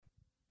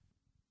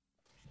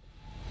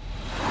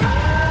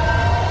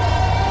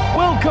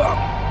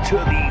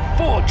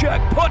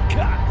Jack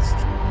Podcast.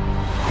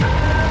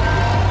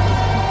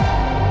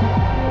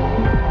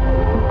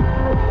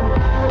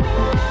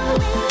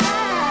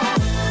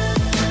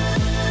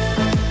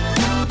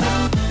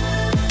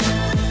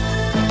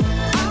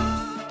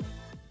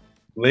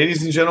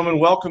 Ladies and gentlemen,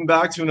 welcome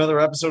back to another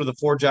episode of the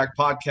Four Jack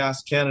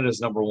Podcast,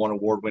 Canada's #1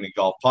 award-winning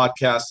golf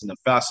podcast and the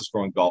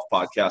fastest-growing golf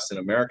podcast in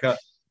America.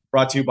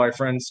 Brought to you by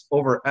friends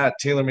over at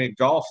TaylorMade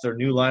Golf. Their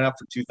new lineup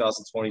for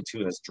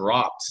 2022 has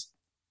dropped.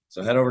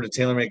 So head over to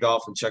TaylorMade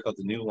Golf and check out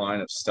the new line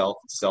of Stealth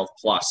and Stealth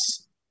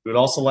Plus. We would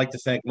also like to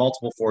thank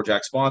multiple Four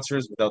Jack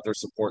sponsors. Without their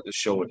support, this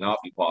show would not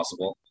be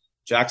possible.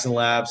 Jackson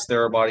Labs,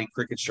 Therabody,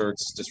 Cricket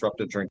Shirts,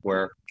 Disruptive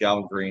Drinkware,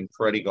 Galvin Green,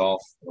 Peretti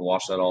Golf, and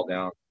wash that all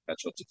down,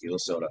 Metro Tequila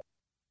Soda.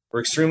 We're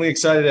extremely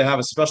excited to have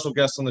a special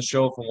guest on the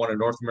show from one of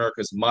North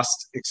America's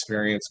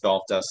must-experience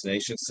golf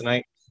destinations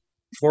tonight.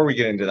 Before we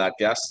get into that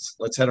guest,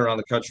 let's head around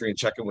the country and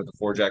check in with the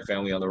Four Jack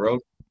family on the road.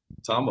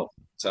 Tombo,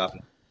 what's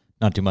happening?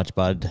 Not too much,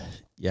 bud.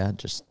 Yeah,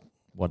 just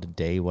what a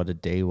day, what a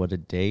day, what a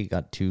day.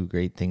 Got two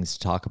great things to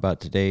talk about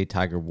today,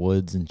 Tiger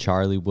Woods and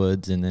Charlie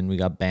Woods, and then we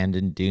got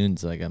Bandon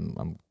Dunes. Like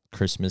I'm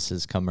Christmas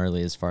has come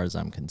early as far as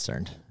I'm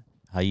concerned.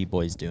 How you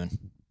boys doing?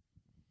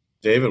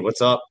 David,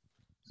 what's up?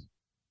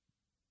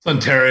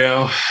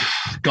 Ontario,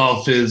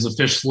 golf is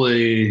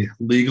officially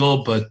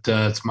legal, but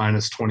it's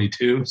minus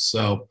 22.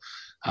 So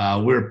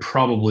we're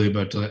probably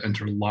about to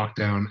enter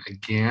lockdown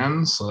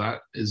again. So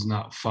that is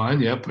not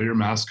fun. Yeah, put your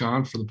mask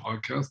on for the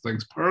podcast.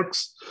 Thanks,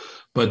 Parks.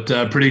 But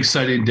pretty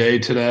exciting day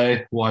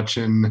today.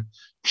 Watching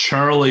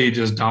Charlie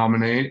just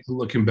dominate,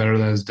 looking better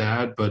than his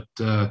dad. But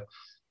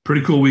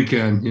pretty cool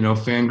weekend. You know,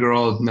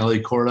 fangirl Nelly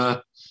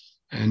Corda.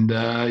 And,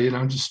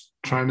 just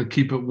trying to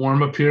keep it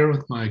warm up here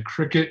with my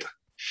cricket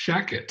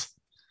shacket.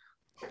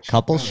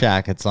 Couple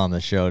shackets on the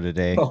show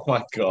today. Oh,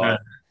 my God.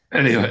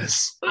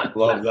 Anyways.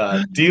 Love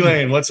that.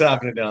 D-Lane, what's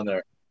happening down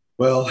there?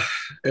 Well,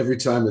 every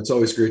time it's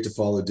always great to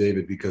follow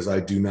David because I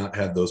do not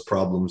have those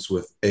problems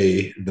with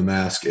A, the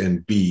mask,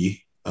 and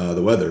B,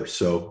 the weather.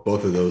 So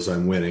both of those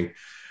I'm winning.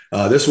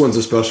 This one's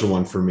a special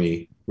one for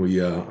me.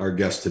 Our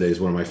guest today is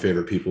one of my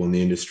favorite people in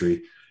the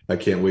industry. I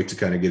can't wait to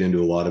kind of get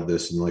into a lot of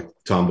this. And like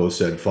Tombo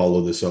said,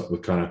 follow this up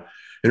with kind of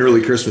an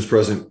early Christmas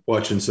present,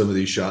 watching some of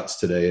these shots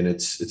today. And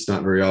it's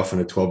not very often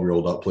a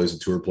 12-year-old outplays a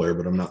tour player,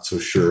 but I'm not so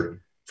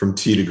sure from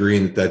tee to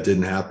green that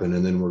didn't happen.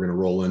 And then we're going to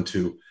roll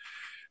into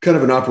kind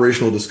of an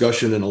operational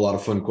discussion and a lot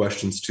of fun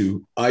questions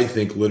to, I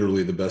think,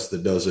 literally the best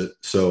that does it.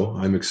 So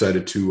I'm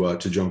excited to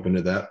jump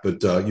into that.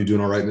 But you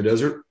doing all right in the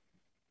desert?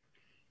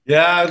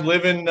 Yeah,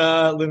 living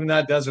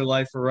that desert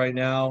life for right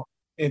now.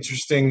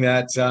 Interesting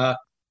that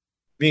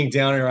being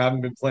down here, I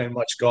haven't been playing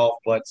much golf,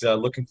 but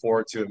looking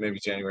forward to it. Maybe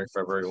January,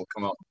 February, we'll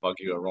come out and bug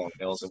you at Rolling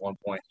Hills at one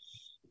point.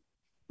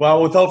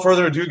 Well, without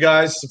further ado,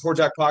 guys, the Four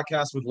Jack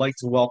Podcast would like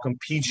to welcome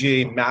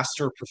PGA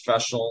Master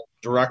Professional,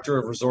 Director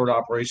of Resort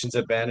Operations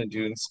at Bandon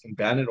Dunes in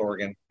Bandon,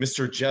 Oregon,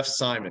 Mr. Jeff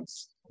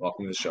Simonds.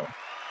 Welcome to the show.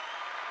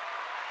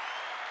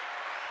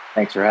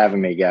 Thanks for having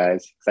me,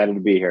 guys. Excited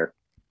to be here.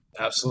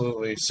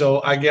 Absolutely.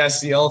 So I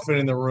guess the elephant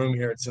in the room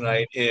here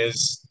tonight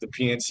is the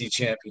PNC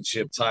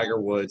Championship,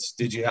 Tiger Woods.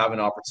 Did you have an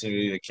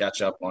opportunity to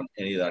catch up on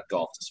any of that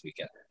golf this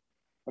weekend?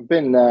 I've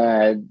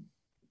been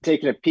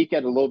taking a peek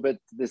at a little bit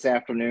this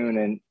afternoon,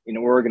 and in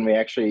Oregon, we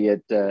actually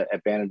at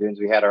Bandon Dunes,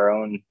 we had our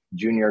own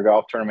junior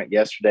golf tournament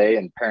yesterday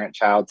and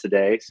parent-child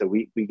today. So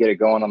we get it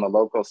going on the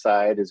local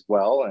side as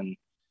well. And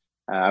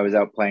I was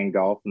out playing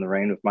golf in the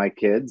rain with my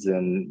kids,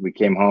 and we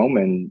came home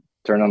and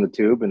turned on the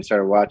tube and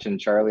started watching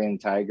Charlie and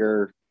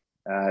Tiger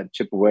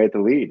chip away at the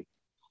lead.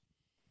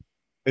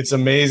 It's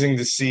amazing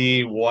to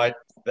see what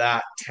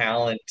that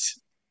talent,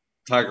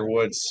 Tiger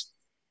Woods,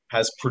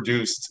 has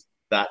produced,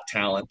 that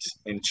talent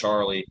in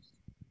Charlie.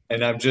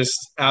 And I'm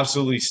just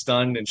absolutely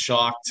stunned and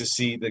shocked to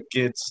see the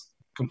kid's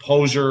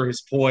composure,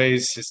 his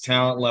poise, his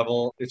talent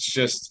level. It's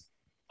just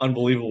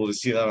unbelievable to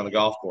see that on the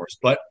golf course.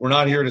 But we're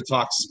not here to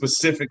talk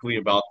specifically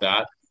about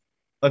that.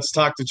 Let's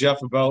talk to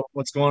Jeff about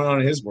what's going on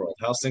in his world.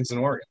 How's things in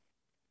Oregon?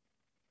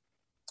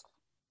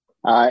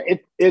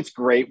 It's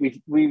great.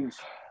 We've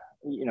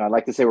I'd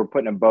like to say we're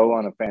putting a bow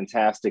on a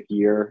fantastic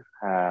year,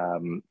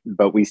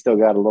 but we still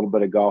got a little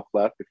bit of golf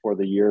left before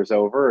the year is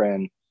over,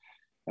 and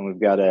we've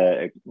got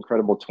an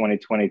incredible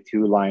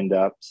 2022 lined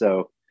up.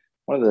 So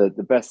one of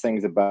the best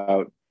things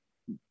about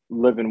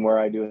living where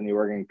I do in the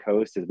Oregon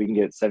coast is we can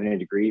get 70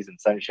 degrees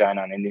and sunshine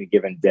on any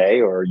given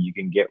day, or you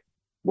can get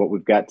what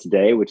we've got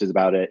today, which is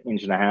about 1.5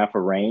 inches of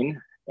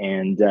rain,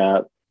 and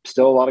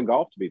still a lot of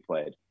golf to be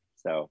played.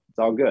 So it's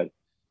all good.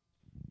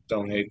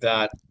 Don't hate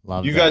that.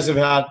 Love you that. guys have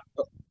had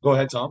 – go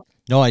ahead, Tom.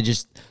 No,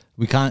 we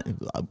got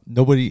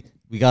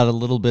a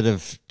little bit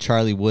of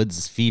Charlie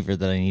Woods fever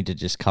that I need to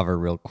just cover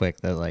real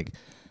quick. That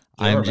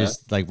I'm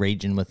just like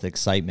raging with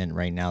excitement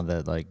right now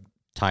that like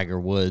Tiger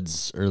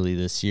Woods early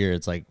this year.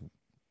 It's like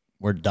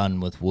we're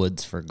done with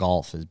Woods for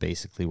golf is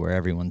basically where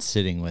everyone's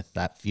sitting with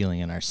that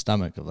feeling in our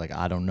stomach of like,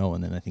 I don't know.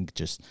 And then I think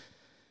just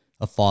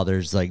a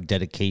father's like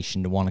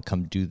dedication to want to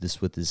come do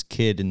this with his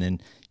kid. And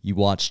then you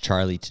watch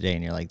Charlie today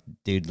and you're like,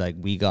 dude, like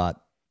we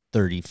got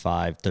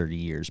 30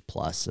 years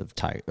plus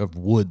of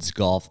Woods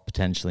golf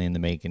potentially in the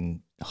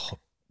making.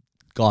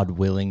 God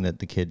willing that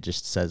the kid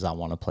just says, I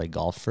want to play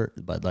golf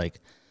but like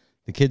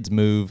the kid's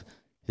move,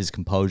 his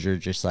composure,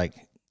 just like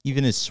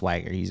even his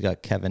swagger. He's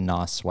got Kevin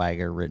Na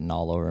swagger written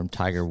all over him.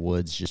 Tiger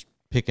Woods just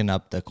picking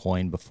up the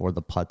coin before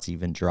the putts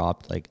even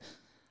dropped. Like,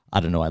 I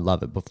don't know. I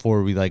love it.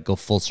 Before we like go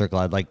full circle,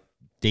 I'd like,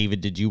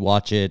 David, did you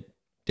watch it?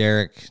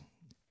 Derek,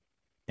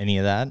 any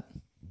of that?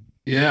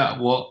 Yeah,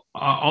 well,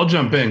 I'll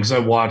jump in because I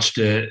watched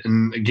it.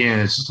 And again,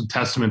 it's just a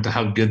testament to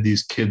how good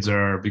these kids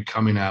are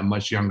becoming at a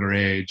much younger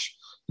age.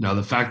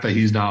 The fact that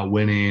he's not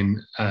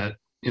winning at,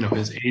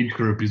 his age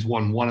group, he's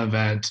won one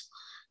event,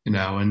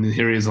 and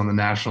here he is on the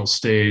national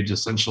stage,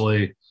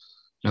 essentially,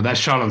 that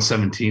shot on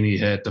 17 he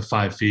hit to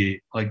 5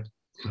 feet, like,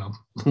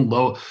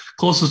 low,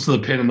 closest to the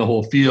pin in the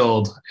whole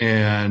field.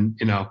 And,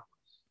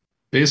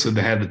 basically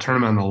they had the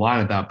tournament on the line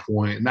at that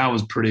point. And that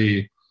was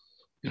pretty,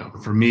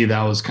 for me,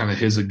 that was kind of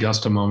his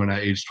Augusta moment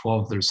at age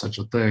 12, if there's such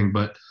a thing.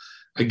 But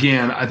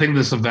again, I think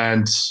this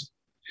event,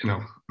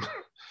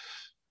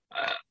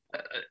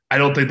 I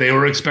don't think they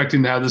were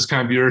expecting to have this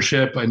kind of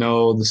viewership. I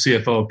know the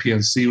CFO of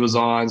PNC was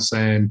on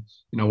saying,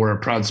 we're a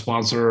proud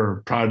sponsor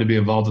or proud to be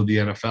involved with the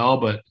NFL,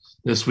 but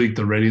this week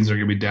the ratings are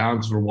going to be down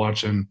because we're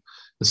watching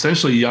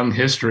essentially young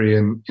history.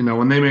 And,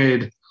 when they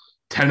made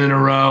 10 in a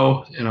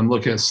row and I'm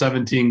looking at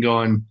 17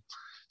 going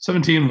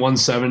 17,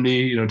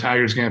 170,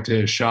 Tiger's going to have to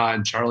hit a shot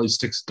and Charlie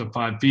sticks to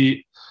 5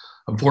 feet.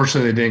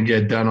 Unfortunately, they didn't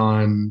get done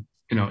on,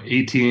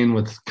 18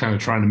 with kind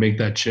of trying to make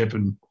that chip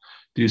and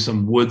do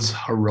some Woods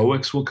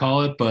heroics, we'll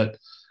call it. But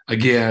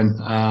again,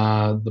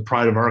 the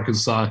pride of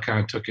Arkansas kind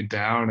of took it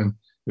down, and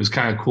it was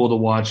kind of cool to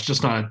watch,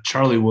 just not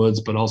Charlie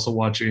Woods, but also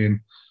watching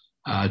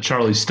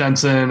Charlie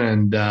Stenson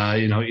and,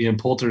 Ian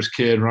Poulter's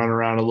kid run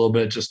around a little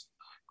bit. Just,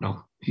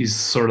 he's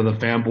sort of the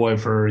fanboy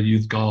for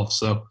youth golf.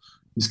 So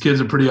these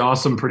kids are pretty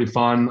awesome, pretty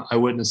fun. I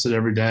witness it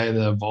every day,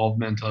 the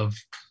involvement of,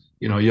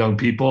 young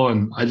people.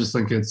 And I just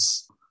think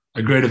it's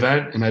a great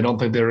event. And I don't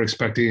think they were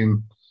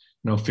expecting,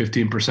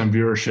 15%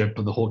 viewership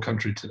of the whole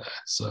country today.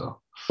 So.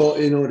 Well,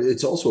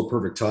 it's also a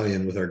perfect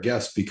tie-in with our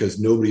guest because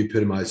nobody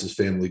epitomizes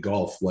family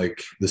golf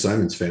like the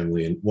Simonds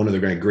family. And one of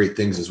the great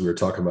things, as we were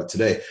talking about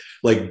today,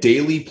 like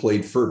Daly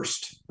played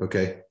first,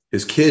 okay?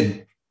 His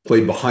kid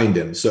played behind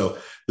him. So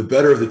the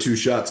better of the two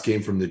shots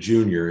came from the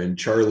junior, and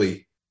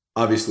Charlie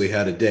obviously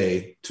had a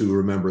day to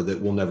remember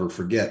that we'll never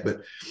forget.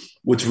 But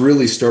what's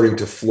really starting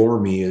to floor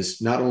me is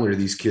not only are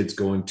these kids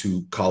going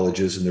to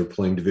colleges and they're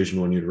playing Division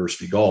I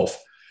university golf,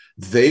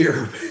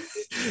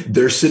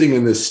 they're sitting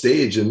in this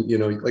stage. And,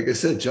 like I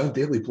said, John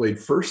Daly played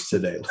first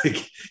today.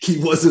 Like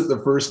he wasn't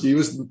the first, he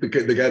was the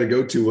guy to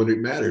go to when it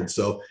mattered.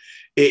 So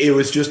it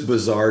was just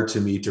bizarre to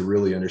me to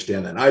really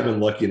understand that. And I've been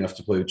lucky enough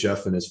to play with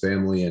Jeff and his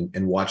family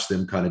and watch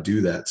them kind of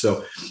do that.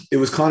 So it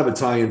was kind of a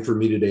tie-in for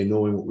me today,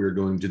 knowing what we were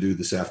going to do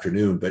this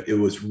afternoon. But it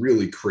was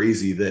really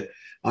crazy that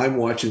I'm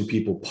watching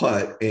people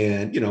putt.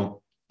 And,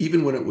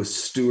 even when it was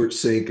Stuart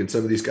Sink and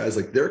some of these guys,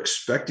 like they're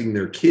expecting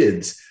their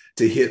kids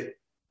to hit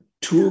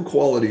tour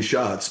quality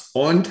shots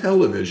on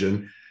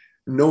television,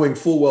 knowing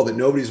full well that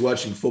nobody's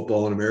watching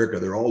football in America.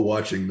 They're all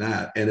watching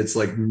that. And it's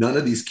like none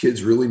of these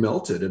kids really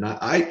melted. And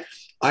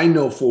I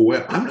know full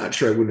well, I'm not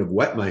sure I wouldn't have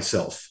wet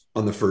myself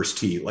on the first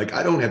tee. Like,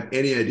 I don't have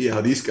any idea how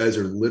these guys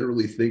are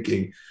literally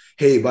thinking,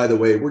 hey, by the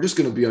way, we're just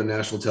going to be on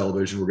national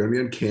television. We're going to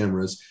be on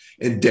cameras.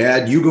 And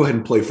Dad, you go ahead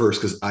and play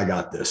first because I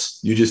got this.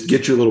 You just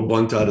get your little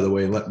bunt out of the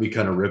way and let me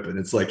kind of rip it.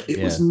 It's like,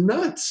 it was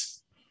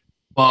nuts.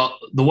 Well,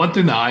 the one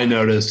thing that I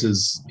noticed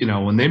is,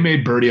 when they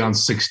made birdie on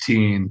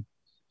 16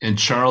 and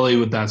Charlie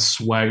with that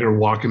swagger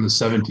walking to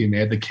 17, they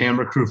had the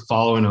camera crew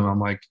following him. I'm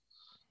like,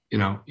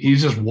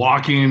 he's just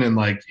walking and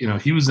like,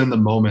 he was in the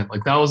moment.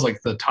 Like that was like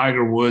the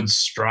Tiger Woods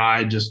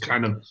stride, just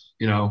kind of,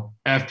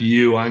 F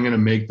you, I'm going to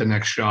make the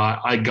next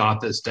shot. I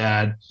got this,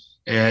 Dad.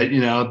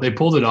 And, they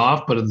pulled it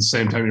off, but at the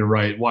same time, you're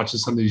right. Watching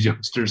some of these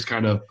youngsters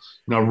kind of,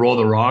 roll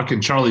the rock,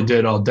 and Charlie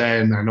did all day.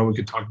 And I know we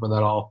could talk about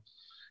that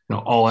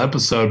all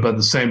episode, but at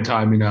the same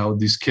time,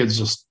 these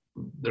kids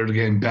they're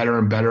getting better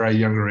and better at a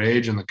younger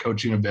age, and the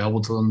coaching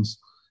available to them is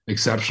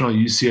exceptional.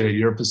 You see it at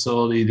your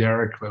facility,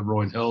 Derek, at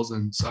Rolling Hills,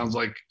 and it sounds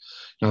like,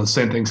 the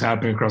same thing's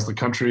happening across the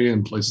country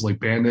in places like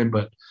Bandon.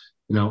 But,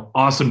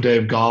 awesome day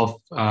of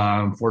golf.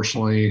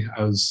 Unfortunately,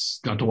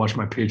 got to watch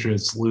my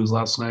Patriots lose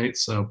last night,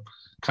 so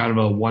kind of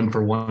a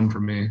 1-for-1 for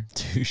me.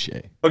 Touche.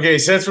 Okay,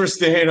 since we're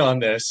staying on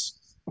this,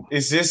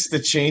 is this the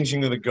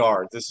changing of the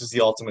guard? This is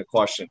the ultimate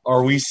question.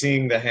 Are we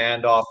seeing the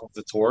handoff of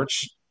the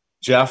torch?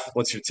 Jeff,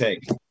 what's your take?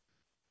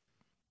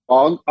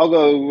 I'll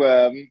go.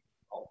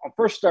 I'll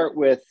first start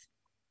with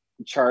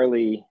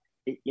Charlie.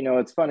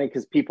 It's funny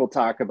because people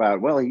talk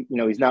about, well,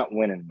 he's not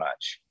winning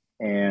much.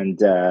 And,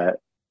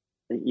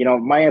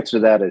 my answer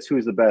to that is,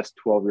 who's the best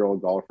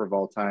 12-year-old golfer of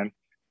all time?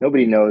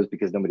 Nobody knows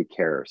because nobody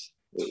cares.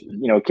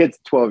 Kid's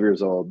 12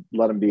 years old.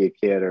 Let him be a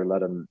kid, or let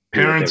them.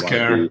 Parents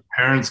care.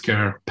 Parents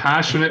care.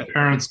 Passionate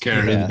parents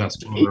care. Who the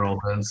best 12-year-old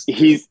is.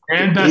 He's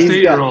best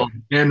 8-year-old,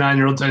 and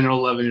 9-year-old,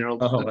 10-year-old,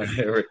 11-year-old. Oh,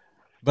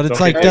 but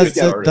it's like, does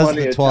the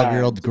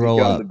 12-year-old grow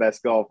up? The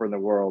best golfer in the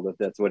world if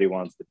that's what he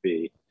wants to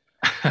be.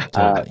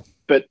 Totally.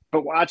 But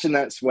watching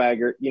that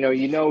swagger,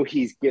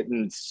 he's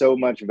getting so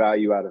much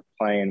value out of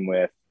playing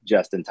with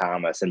Justin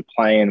Thomas and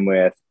playing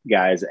with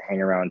guys that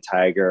hang around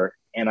Tiger,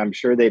 and I'm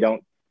sure they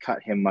don't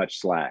cut him much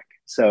slack.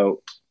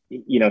 So,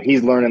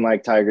 he's learning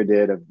like Tiger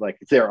did of like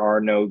there are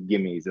no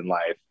gimmies in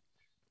life.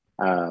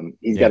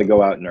 He's got to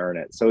go out and earn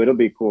it. So it'll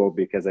be cool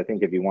because I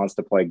think if he wants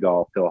to play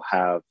golf, he'll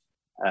have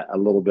a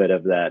little bit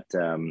of that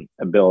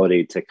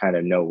ability to kind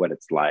of know what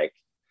it's like,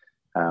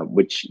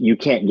 which you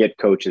can't get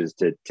coaches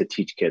to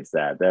teach kids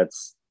that.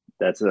 That's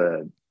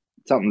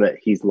something that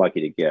he's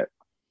lucky to get.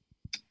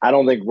 I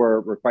don't think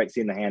we're quite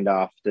seeing the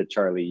handoff to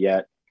Charlie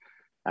yet.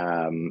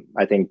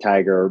 I think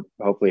Tiger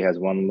hopefully has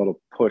one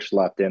little push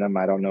left in him.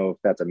 I don't know if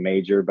that's a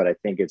major, but I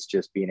think it's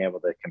just being able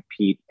to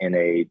compete in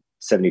a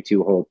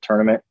 72-hole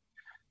tournament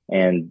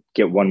and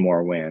get one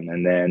more win.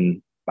 And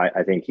then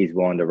I think he's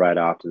willing to ride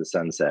off to the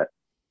sunset.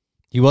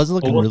 He was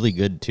looking really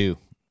good too.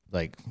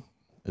 Like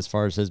as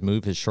far as his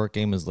move, his short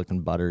game is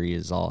looking buttery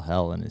as all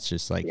hell. And it's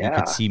just like, you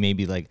could see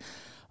maybe like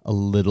a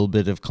little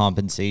bit of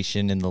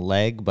compensation in the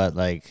leg, but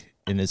like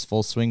in his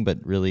full swing, but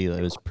really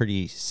it was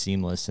pretty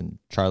seamless. And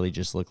Charlie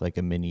just looked like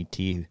a mini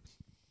T.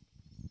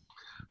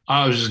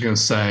 I was just going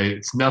to say,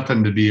 it's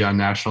nothing to be on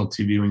national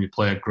TV when you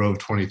play at Grove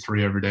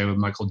 23 every day with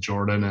Michael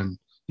Jordan and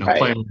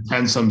playing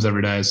 10 sums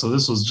every day. So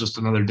this was just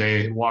another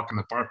day walk in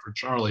the park for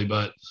Charlie.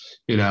 But,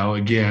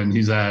 again,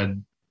 he's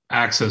had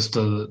access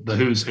to the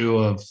who's who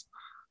of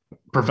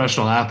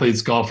professional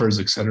athletes, golfers,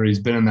 et cetera. He's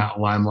been in that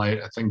limelight,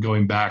 I think,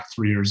 going back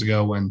 3 years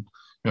ago when,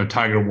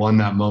 Tiger won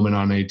that moment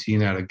on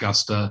 18 at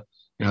Augusta.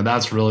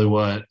 That's really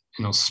what,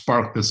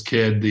 sparked this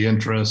kid, the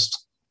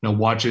interest,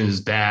 watching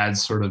his dad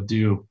sort of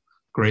do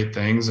great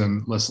things.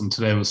 And listen,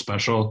 today was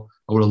special.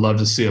 I would have loved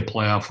to see a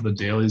playoff for the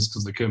Dailies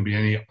because they couldn't be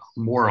any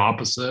more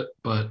opposite.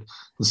 But at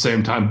the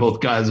same time,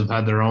 both guys have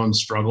had their own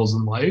struggles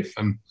in life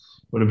and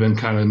would have been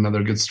kind of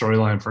another good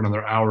storyline for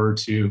another hour or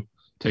two,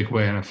 take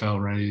away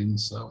NFL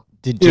ratings. So.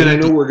 And I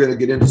know we're going to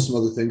get into some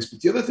other things, but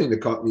the other thing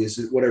that caught me is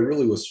that what I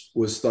really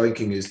was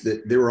thinking is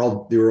that they were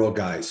all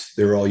guys.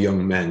 They were all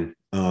young men.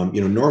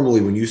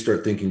 Normally when you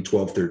start thinking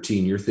 12,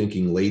 13, you're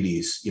thinking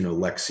ladies,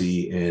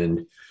 Lexi,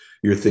 and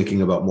you're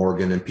thinking about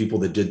Morgan and people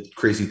that did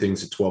crazy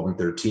things at 12 and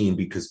 13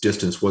 because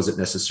distance wasn't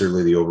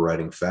necessarily the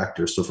overriding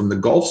factor. So from the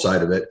golf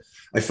side of it,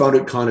 I found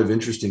it kind of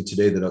interesting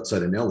today that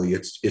outside of Nelly,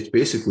 it's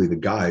basically the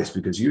guys,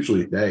 because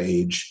usually at that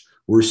age,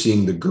 we're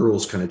seeing the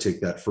girls kind of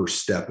take that first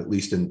step, at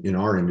least in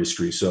our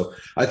industry. So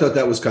I thought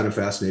that was kind of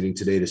fascinating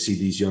today to see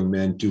these young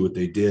men do what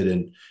they did.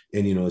 And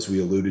as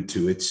we alluded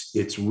to,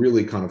 it's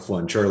really kind of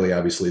fun. Charlie,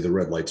 obviously the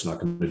red light's not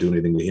going to do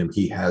anything to him.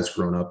 He has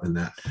grown up in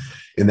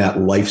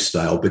that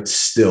lifestyle, but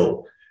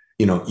still,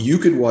 you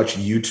could watch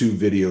YouTube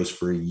videos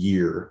for a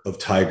year of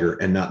Tiger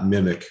and not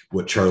mimic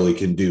what Charlie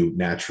can do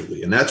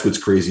naturally. And that's what's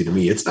crazy to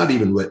me. It's not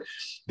even that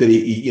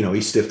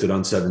he stiffed it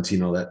on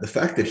 17, all that. The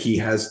fact that he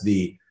has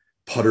the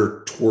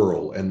putter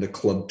twirl and the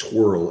club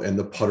twirl and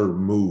the putter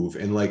move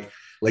and like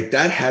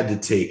that had to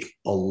take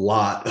a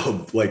lot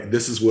of like,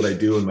 this is what I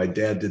do and my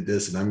dad did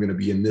this and I'm going to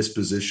be in this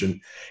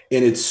position.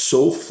 And it's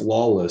so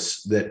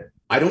flawless that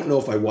I don't know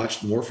if I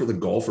watched more for the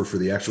golf or for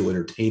the actual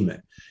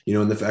entertainment,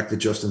 and the fact that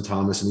Justin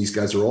Thomas and these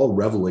guys are all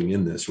reveling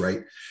in this,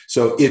 right?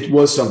 So it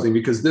was something,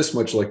 because this,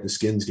 much like the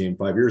Skins game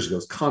 5 years ago,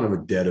 is kind of a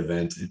dead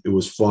event. It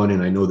was fun.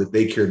 And I know that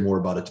they cared more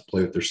about it to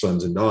play with their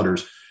sons and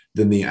daughters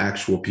than the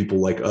actual people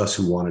like us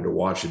who wanted to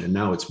watch it. And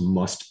now it's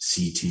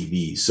must-see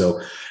TV. So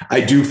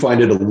I do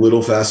find it a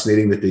little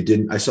fascinating that they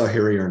didn't. I saw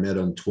Harry Arnett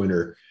on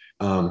Twitter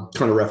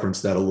kind of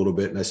reference that a little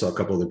bit, and I saw a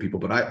couple other people,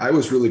 but I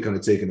was really kind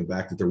of taken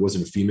aback that there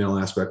wasn't a female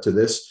aspect to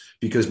this,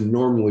 because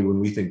normally when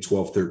we think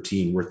 12,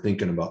 13, we're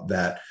thinking about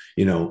that,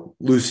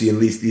 Lucy and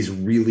these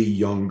really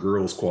young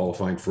girls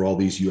qualifying for all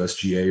these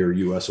USGA or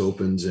US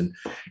Opens. And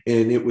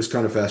it was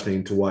kind of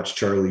fascinating to watch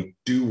Charlie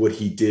do what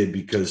he did,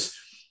 because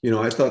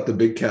I thought the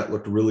big cat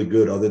looked really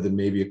good, other than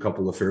maybe a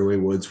couple of fairway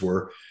woods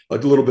where a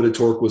little bit of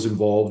torque was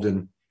involved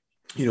and,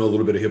 a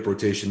little bit of hip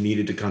rotation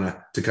needed to kind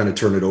of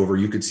turn it over.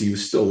 You could see he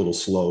was still a little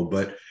slow,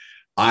 but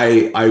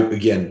I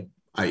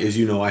as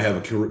you know, I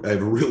have a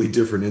really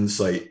different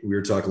insight. We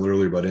were talking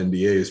earlier about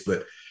NBAs,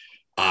 but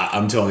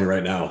I'm telling you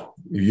right now,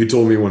 you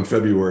told me when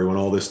February, when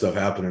all this stuff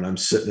happened and I'm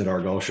sitting at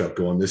our golf shop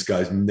going, this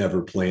guy's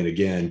never playing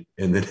again.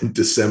 And then in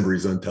December,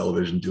 he's on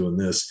television doing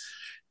this,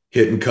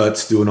 hitting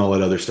cuts, doing all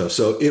that other stuff.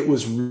 So it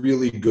was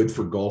really good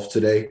for golf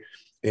today.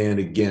 And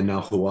again,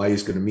 now Hawaii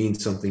is going to mean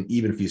something,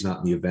 even if he's not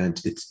in the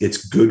event.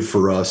 It's good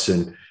for us,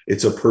 and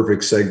it's a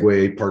perfect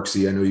segue.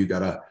 Parksy, I know you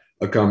got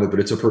a comment,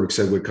 but it's a perfect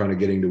segue kind of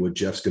getting to what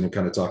Jeff's going to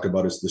kind of talk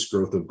about, is this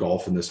growth of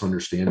golf and this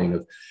understanding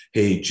of,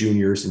 hey,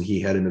 juniors, and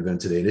he had an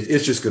event today. And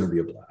it's just going to be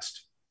a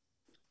blast.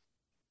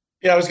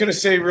 Yeah, I was going to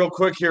say real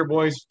quick here,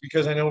 boys,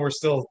 because I know we're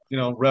still,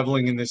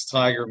 reveling in this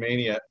Tiger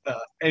mania.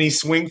 Any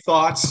swing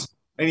thoughts?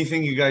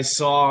 Anything you guys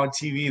saw on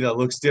TV that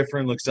looks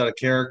different, looks out of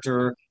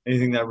character?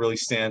 Anything that really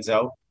stands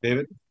out,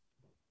 David?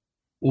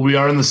 Well, we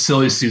are in the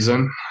silly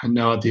season. I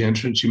know at the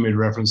entrance you made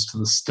reference to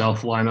the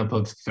stealth lineup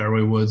of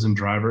fairway woods and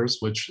drivers,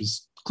 which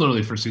is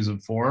clearly for season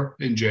 4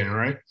 in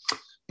January.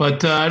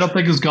 But I don't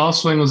think his golf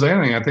swing was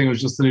anything. I think it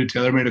was just the new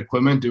TaylorMade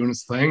equipment doing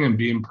its thing and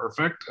being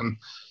perfect. And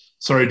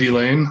sorry,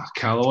 D-Lane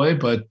Callaway,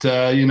 but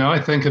I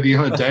think at the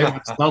end of the day,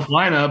 that stealth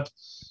lineup,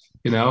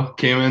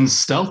 came in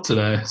stealth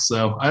today.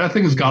 So I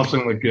think his golf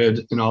swing looked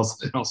good in all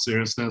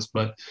seriousness,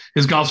 but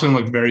his golf swing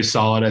looked very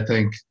solid. I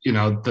think,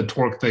 the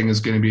torque thing is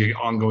going to be an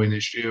ongoing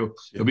issue.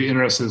 It'll be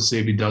interesting to see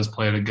if he does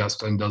play at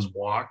Augusta and does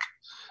walk,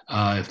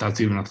 if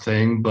that's even a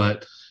thing.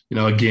 But,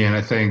 again,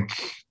 I think,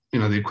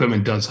 the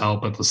equipment does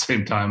help. At the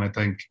same time, I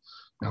think,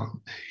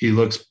 he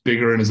looks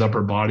bigger in his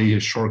upper body.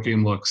 His short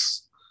game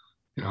looks,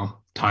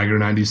 Tiger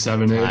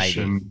 97-ish.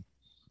 And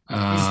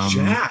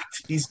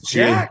he's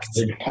jacked.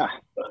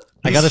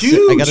 I gotta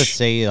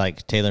say,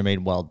 like,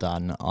 TaylorMade, well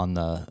done on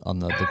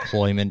the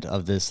deployment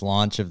of this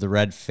launch of the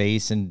red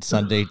face and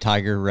Sunday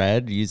Tiger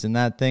Red, using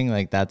that thing.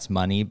 Like, that's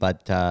money.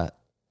 But I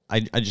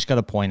just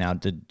gotta point out,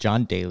 did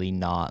John Daly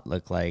not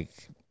look like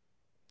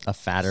a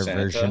fatter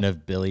version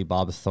of Billy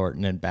Bob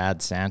Thornton and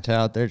Bad Santa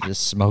out there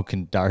just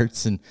smoking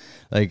darts and,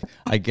 like,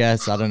 I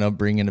guess, I don't know,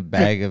 bringing a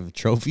bag of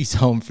trophies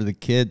home for the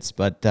kids?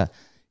 But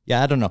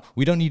yeah, I don't know.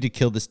 We don't need to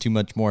kill this too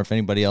much more if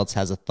anybody else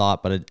has a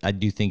thought, but I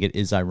do think it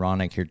is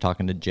ironic here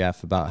talking to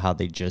Jeff about how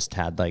they just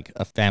had like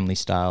a family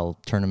style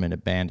tournament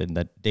at Bandon.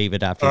 That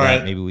David, after All that,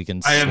 right. maybe we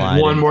can I slide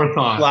have one more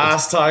thought.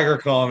 Last Tiger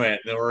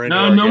comment. Then we're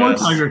into no more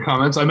Tiger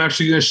comments. I'm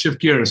actually going to shift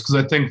gears because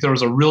I think there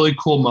was a really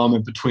cool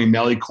moment between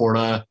Nelly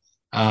Korda,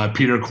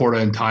 Peter Korda,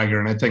 and Tiger.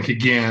 And I think,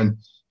 again,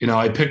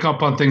 I pick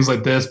up on things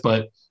like this,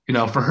 but,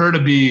 for her to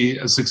be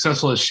as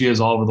successful as she is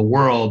all over the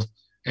world,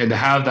 and to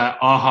have that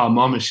aha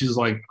moment, she's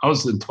like, I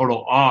was in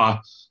total awe.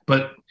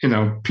 But,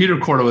 Peter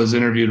Korda was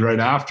interviewed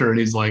right after, and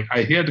he's like,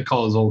 he had to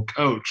call his old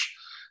coach.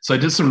 So I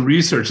did some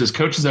research. His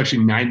coach is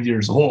actually 90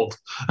 years old,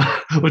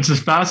 which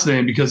is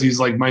fascinating because he's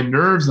like, my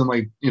nerves, and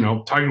like,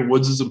 Tiger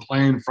Woods isn't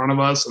playing in front of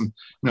us. And,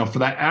 for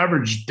that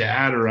average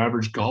dad or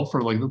average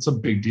golfer, like, that's a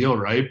big deal,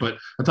 right? But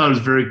I thought it was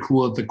very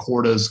cool that the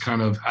Kordas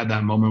kind of had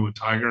that moment with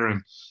Tiger.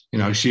 And,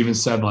 she even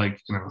said, like,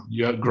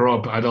 you grow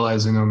up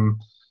idolizing him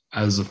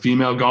as a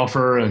female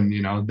golfer, and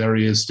there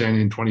he is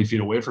standing 20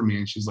 feet away from me,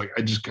 and she's like,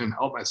 I just couldn't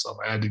help myself,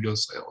 I had to go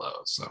say hello.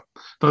 So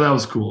thought that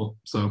was cool.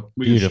 So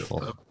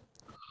beautiful.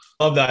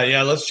 Love that.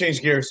 Yeah, let's change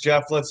gears,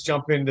 Jeff. Let's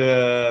jump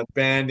into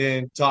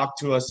Bandon. Talk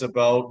to us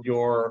about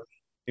your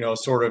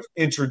sort of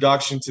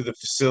introduction to the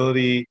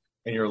facility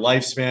and your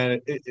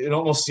lifespan. It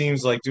almost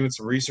seems like, doing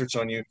some research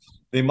on you,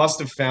 they must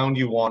have found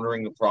you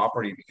wandering the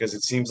property, because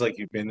it seems like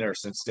you've been there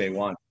since day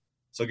one.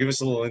 So give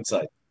us a little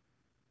insight.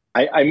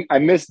 I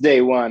missed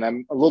day one.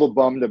 I'm a little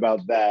bummed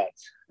about that.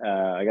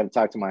 I got to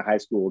talk to my high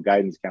school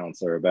guidance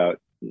counselor about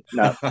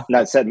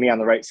not setting me on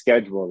the right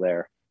schedule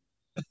there.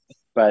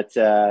 But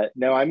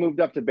no, I moved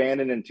up to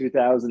Bandon in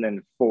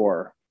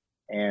 2004,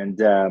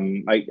 and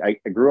I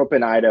grew up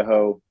in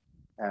Idaho.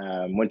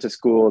 Went to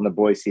school in the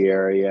Boise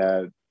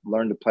area,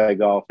 learned to play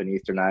golf in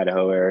Eastern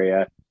Idaho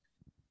area,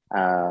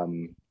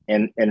 and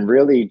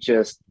really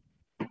just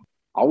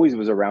always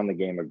was around the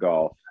game of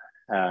golf.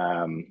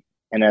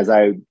 And as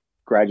I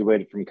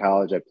graduated from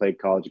college, I played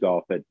college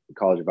golf at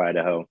College of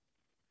Idaho.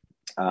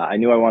 I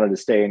knew I wanted to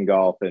stay in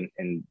golf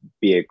and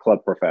be a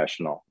club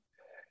professional.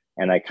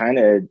 And I kind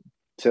of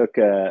took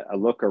a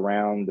look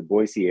around the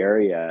Boise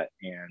area,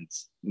 and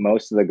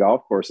most of the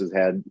golf courses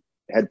had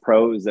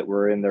pros that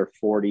were in their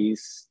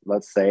 40s,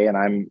 let's say. And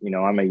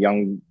I'm a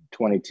young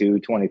 22,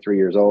 23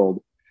 years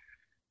old.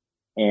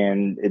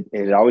 And it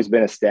had always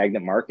been a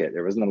stagnant market.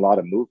 There wasn't a lot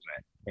of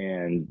movement.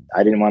 And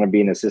I didn't want to be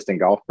an assistant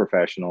golf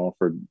professional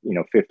for,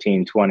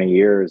 15, 20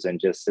 years and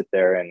just sit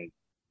there and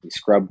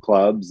scrub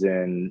clubs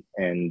and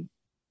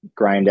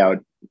grind out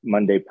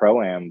Monday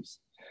pro-ams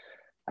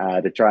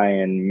to try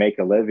and make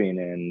a living.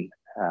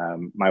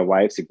 And my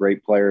wife's a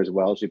great player as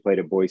well. She played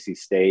at Boise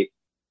State,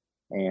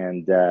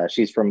 and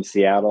she's from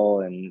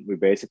Seattle. And we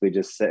basically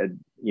just said,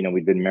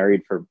 we'd been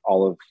married for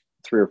all of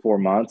 3 or 4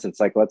 months.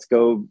 It's like, let's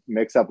go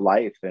mix up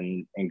life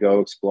and go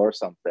explore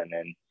something.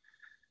 And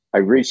I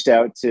reached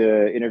out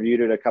to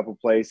interviewed at a couple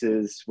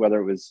places,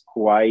 whether it was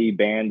Hawaii,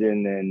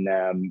 Bandon,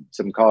 and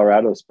some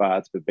Colorado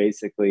spots. But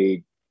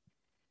basically,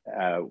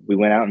 we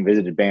went out and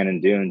visited Bandon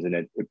Dunes, and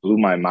it blew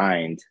my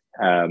mind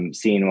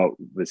seeing what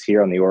was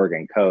here on the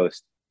Oregon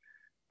coast.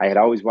 I had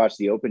always watched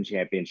the Open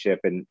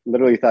Championship and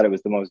literally thought it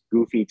was the most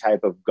goofy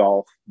type of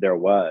golf there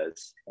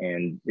was.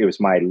 And it was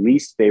my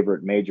least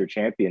favorite major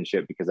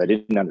championship because I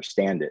didn't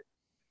understand it.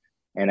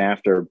 And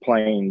after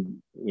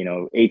playing,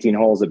 18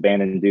 holes at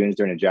Bandon Dunes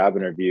during a job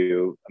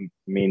interview, I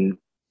mean,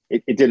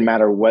 it didn't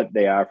matter what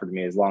they offered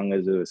me. As long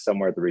as it was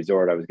somewhere at the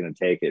resort, I was going to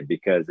take it,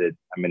 because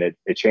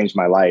it changed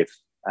my life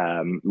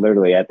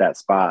literally at that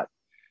spot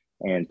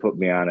and put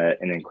me on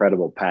an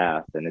incredible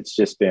path. And it's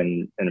just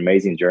been an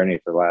amazing journey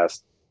for the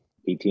last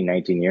 18,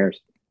 19 years.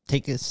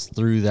 Take us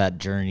through that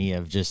journey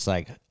of just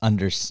like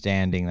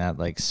understanding that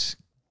like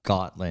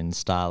Scotland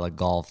style of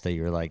golf that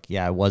you're like,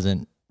 yeah, I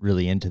wasn't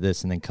really into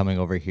this, and then coming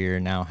over here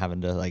and now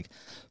having to like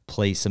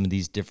play some of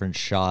these different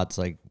shots.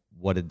 Like,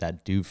 what did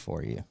that do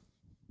for you?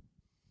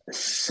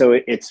 So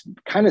it's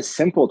kind of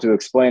simple to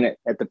explain it.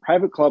 At the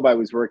private club I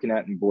was working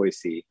at in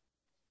Boise,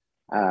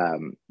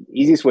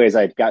 Easiest way is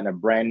I'd gotten a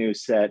brand new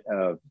set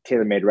of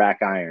TaylorMade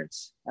rack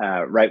irons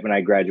right when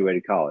I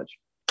graduated college.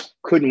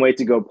 Couldn't wait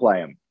to go play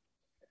them.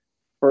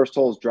 First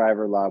hole's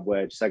driver, lob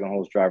wedge. Second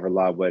hole's driver,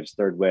 lob wedge.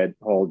 Third wedge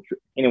hole.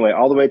 Anyway,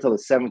 all the way till the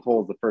seventh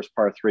hole is the first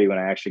par 3 when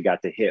I actually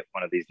got to hit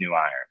one of these new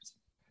irons.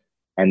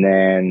 And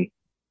then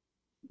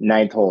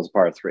ninth hole is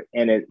par 3.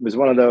 And it was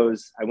one of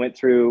those, I went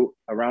through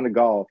a round of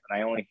golf and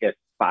I only hit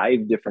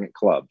 5 different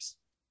clubs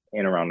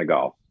in a round of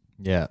golf.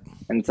 Yeah.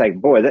 And it's like,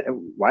 boy,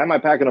 why am I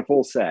packing a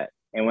full set?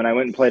 And when I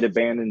went and played at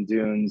Bandon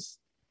Dunes,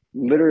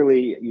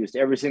 literally used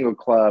every single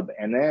club.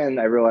 And then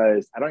I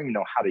realized I don't even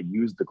know how to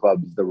use the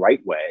clubs the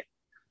right way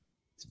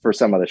for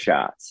some of the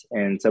shots.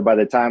 And so by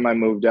the time I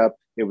moved up,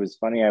 it was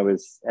funny. I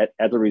was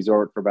at the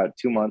resort for about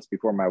 2 months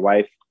before my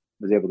wife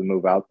was able to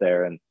move out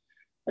there, and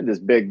I had this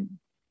big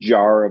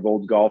jar of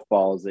old golf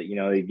balls that, you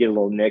get a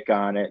little nick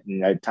on it,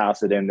 and I'd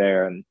toss it in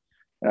there. And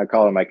I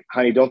call him like,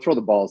 honey, don't throw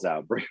the balls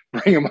out. Bring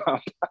them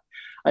up.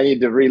 I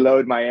need to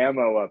reload my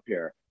ammo up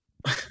here.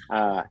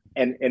 And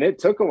it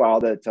took a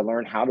while to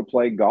learn how to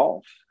play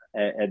golf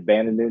at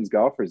Bandon Dunes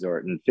Golf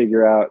Resort and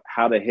figure out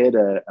how to hit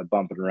a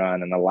bump and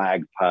run and a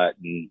lag putt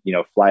and,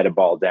 fly the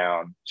ball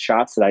down,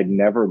 shots that I'd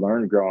never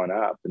learned growing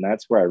up. And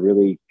that's where I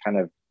really kind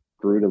of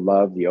grew to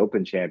love the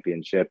Open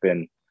Championship.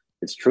 And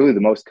it's truly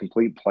the most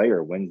complete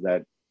player wins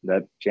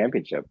that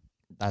championship.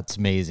 That's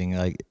amazing.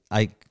 Like,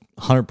 I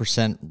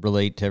 100%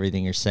 relate to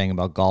everything you're saying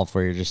about golf,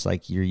 where you're just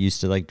like, you're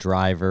used to like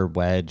driver,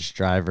 wedge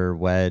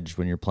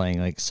when you're playing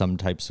like some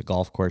types of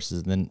golf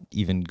courses. And then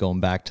even going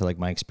back to like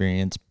my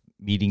experience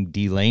meeting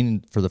D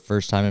Lane for the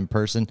first time in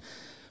person,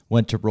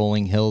 went to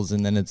Rolling Hills.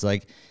 And then it's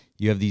like,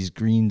 you have these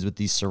greens with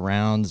these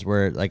surrounds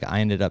where like I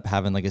ended up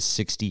having like a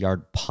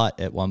 60-yard putt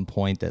at one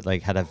point that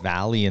like had a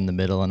valley in the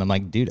middle. And I'm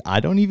like, dude,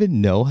 I don't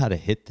even know how to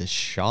hit this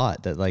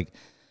shot. That like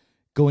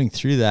going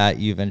through that,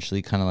 you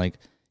eventually kind of like,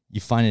 you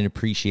find an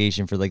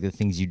appreciation for like the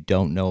things you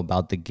don't know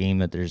about the game,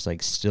 that there's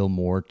like still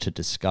more to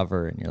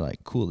discover. And you're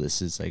like, cool,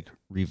 this is like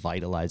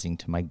revitalizing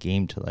to my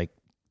game to like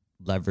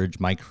leverage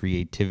my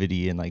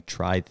creativity and like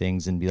try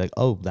things and be like,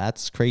 oh,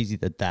 that's crazy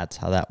that's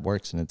how that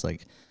works. And it's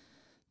like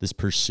this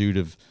pursuit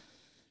of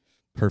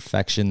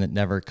perfection that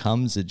never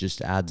comes. It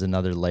just adds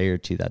another layer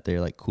to that.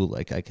 They're like, cool,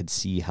 like I could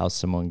see how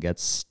someone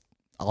gets,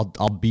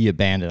 I'll be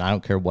abandoned. I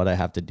don't care what I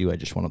have to do. I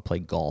just want to play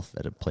golf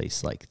at a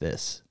place like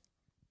this.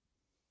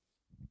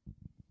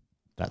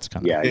 That's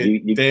kind of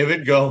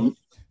David, go.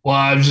 Well,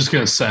 I was just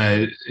gonna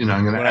say, I'm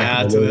gonna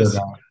add to this.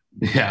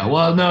 Yeah.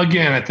 Well, no.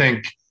 Again, I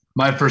think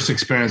my first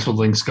experience with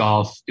links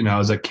golf, I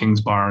was at Kings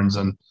Barnes,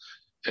 and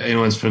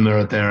anyone's familiar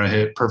with there, I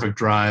hit perfect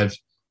drive.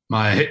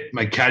 My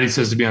caddy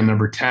says to be on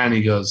number 10.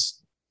 He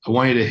goes, I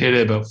want you to hit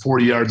it about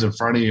 40 yards in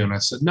front of you. And I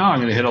said, no, I'm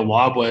going to hit a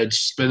lob wedge,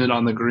 spin it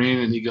on the green.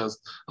 And he goes,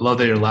 I love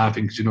that you're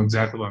laughing because you know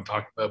exactly what I'm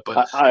talking about.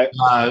 But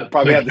I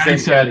probably have the same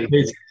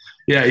caddy.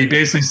 Yeah, he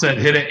basically said,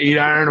 hit an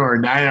 8-iron or a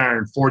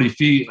 9-iron 40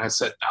 feet. And I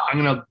said, no,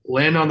 I'm going to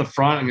land on the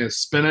front. I'm going to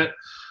spin it.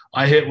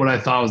 I hit what I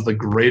thought was the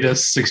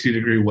greatest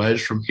 60-degree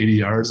wedge from 80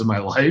 yards of my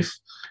life.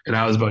 And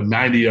I was about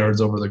 90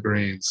 yards over the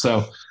green.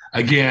 So,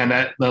 again,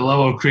 that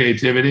level of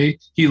creativity,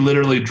 he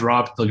literally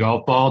dropped the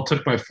golf ball,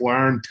 took my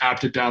 4-iron,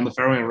 tapped it down the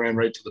fairway, and ran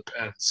right to the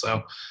pin.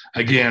 So,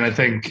 again, I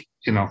think,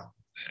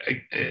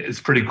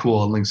 it's pretty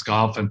cool in links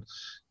golf. And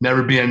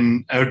never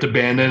being out to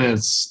Bandon,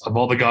 it's of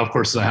all the golf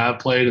courses I have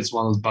played, it's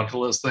one of those bucket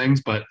list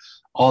things. But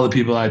all the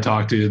people I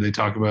talk to, they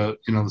talk about,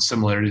 the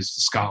similarities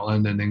to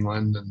Scotland and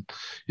England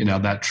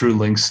and, that true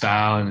links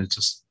style. And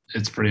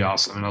it's pretty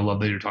awesome. And I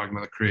love that you're talking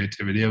about the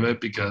creativity of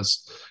it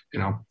because,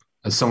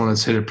 as someone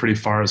that's hit it pretty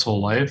far his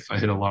whole life, I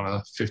hit a lot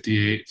of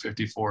 58,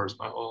 54s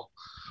my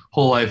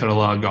whole life at a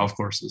lot of golf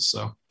courses.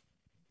 So,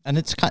 and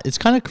it's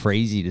kind of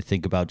crazy to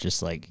think about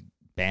just like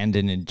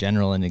Bandon in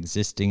general and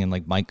existing, and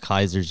like Mike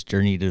Kaiser's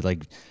journey to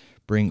like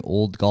bring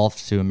old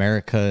golf to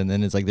America. And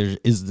then it's like,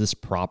 is this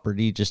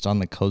property just on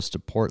the coast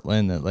of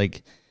Portland that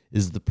like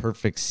is the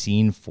perfect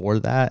scene for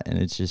that. And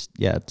it's just,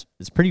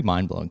 it's pretty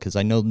mind blowing. Cause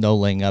I know No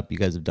Laying Up, you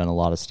guys have done a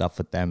lot of stuff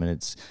with them, and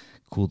it's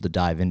cool to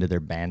dive into their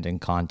Bandon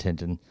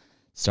content and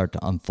start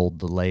to unfold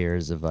the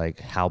layers of like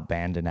how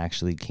Bandon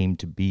actually came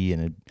to be,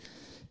 and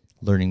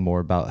learning more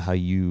about how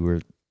you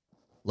were,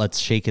 let's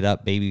shake it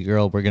up, baby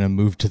girl. We're going to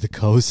move to the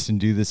coast and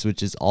do this,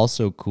 which is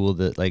also cool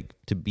that like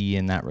to be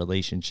in that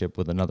relationship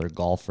with another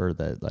golfer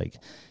that like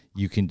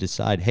you can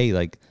decide, hey,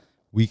 like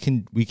we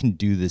can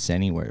do this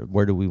anywhere.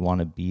 Where do we want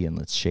to be? And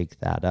let's shake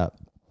that up.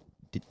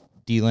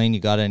 D-Lane, you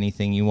got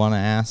anything you want to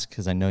ask?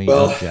 Because I know you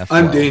know Jeff.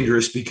 I'm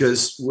dangerous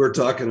because we're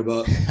talking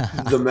about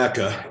the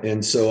Mecca.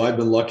 And so I've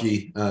been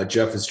lucky.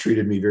 Jeff has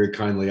treated me very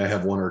kindly. I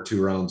have 1 or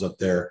 2 rounds up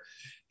there.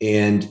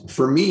 And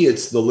for me,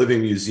 it's the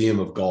living museum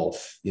of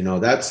golf.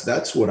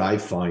 That's what I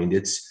find.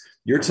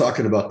 You're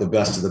talking about the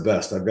best of the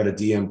best. I've got a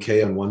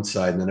DMK on one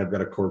side, and then I've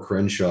got a Core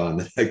Crenshaw, and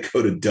then I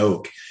go to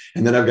Doak,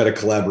 and then I've got a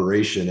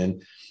collaboration.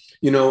 And,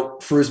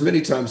 for as many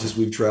times as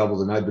we've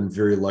traveled, and I've been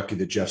very lucky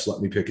that Jeff's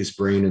let me pick his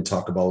brain and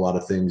talk about a lot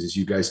of things. As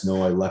you guys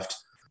know, I left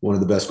one of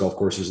the best golf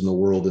courses in the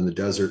world in the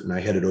desert. And I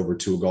headed over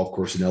to a golf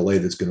course in LA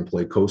that's going to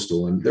play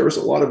coastal. And there's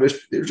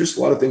just a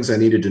lot of things I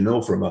needed to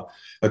know from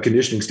a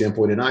conditioning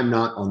standpoint. And I'm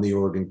not on the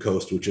Oregon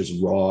coast, which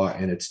is raw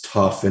and it's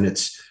tough and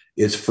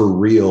it's for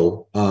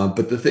real.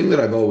 But the thing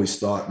that I've always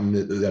thought and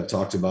that I've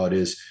talked about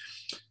is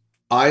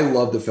I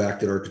love the fact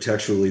that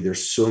architecturally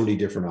there's so many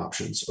different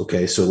options.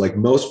 Okay. So like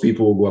most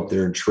people will go up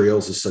there, and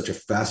Trails is such a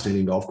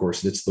fascinating golf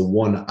course. And it's the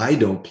one I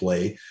don't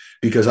play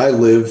because I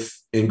live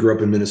and grew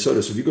up in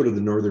Minnesota. So if you go to the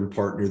northern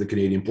part near the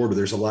Canadian border,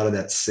 there's a lot of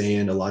that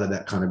sand, a lot of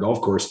that kind of golf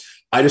course.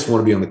 I just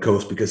want to be on the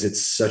coast because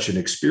it's such an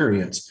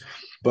experience.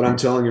 But I'm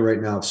telling you right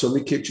now, if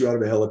somebody kicked you out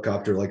of a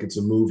helicopter like it's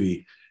a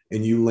movie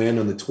and you land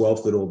on the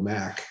 12th at Old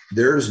Mac,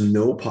 there's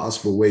no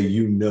possible way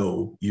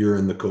you're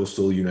in the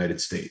coastal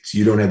United States.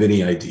 You don't have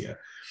any idea.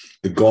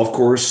 The golf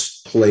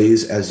course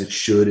plays as it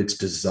should. It's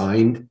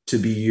designed to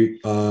be,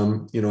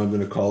 I'm going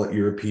to call it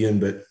European,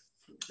 but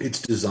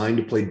it's designed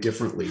to play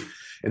differently.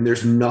 And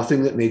there's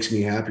nothing that makes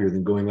me happier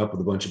than going up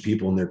with a bunch of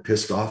people and they're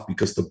pissed off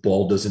because the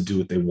ball doesn't do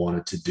what they want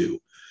it to do.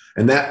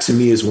 And that to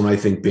me is when I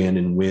think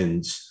Bandon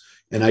wins.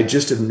 And I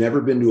just have never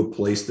been to a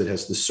place that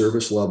has the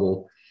service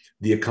level,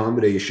 the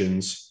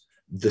accommodations,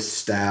 the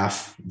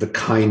staff, the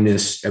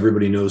kindness.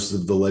 Everybody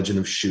knows the legend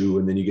of Shoe.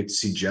 And then you get to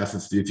see Jeff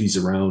if he's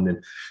around.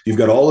 And you've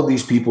got all of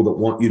these people that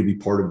want you to be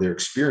part of their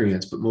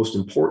experience. But most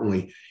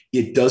importantly,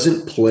 it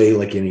doesn't play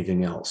like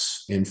anything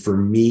else. And for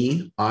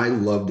me, I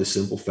love the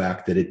simple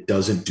fact that it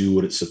doesn't do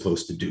what it's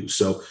supposed to do.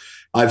 So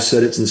I've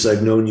said it since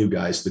I've known you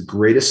guys. The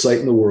greatest sight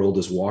in the world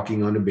is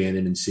walking onto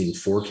Bandon and seeing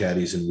 4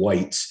 caddies in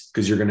whites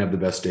because you're going to have the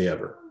best day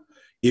ever.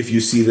 If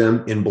you see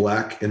them in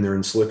black and they're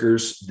in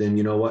slickers, then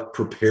you know what?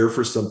 Prepare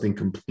for something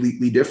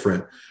completely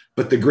different.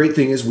 But the great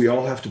thing is we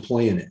all have to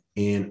play in it.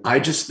 And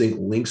I just think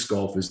links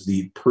golf is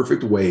the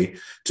perfect way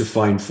to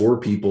find 4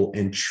 people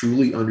and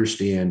truly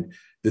understand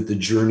that the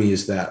journey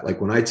is that. Like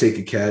when I take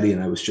a caddy,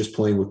 and I was just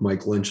playing with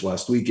Mike Lynch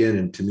last weekend,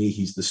 and to me,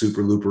 he's the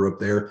super looper up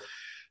there.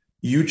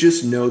 You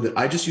just know that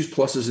I just use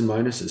pluses and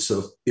minuses.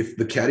 So if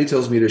the caddy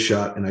tells me to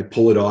shot and I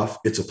pull it off,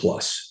 it's a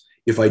plus.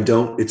 If I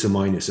don't, it's a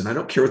minus. And I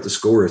don't care what the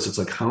score is. It's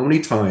like, how many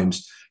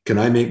times can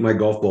I make my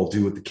golf ball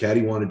do what the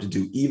caddy wanted to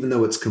do, even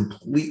though it's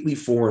completely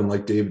foreign,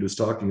 like David was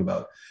talking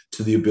about,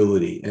 to the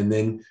ability. And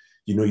then,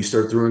 you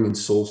start throwing in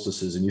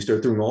solstices and you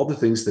start throwing all the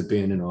things that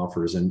Bandon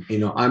offers. And,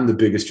 I'm the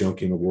biggest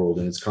junkie in the world.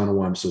 And it's kind of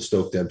why I'm so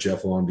stoked to have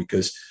Jeff on,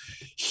 because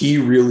he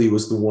really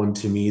was the one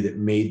to me that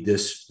made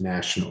this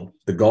national.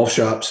 The golf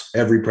shops,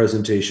 every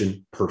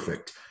presentation,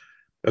 perfect.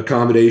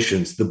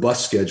 Accommodations, the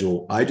bus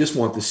schedule. I just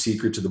want the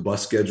secret to the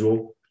bus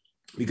schedule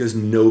because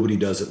nobody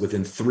does it.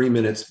 Within 3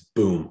 minutes,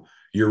 boom,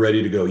 you're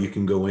ready to go. You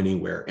can go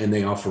anywhere. And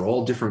they offer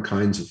all different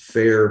kinds of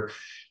fare.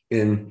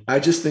 And I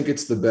just think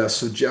it's the best.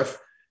 So Jeff,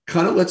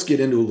 kind of let's get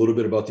into a little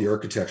bit about the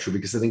architecture,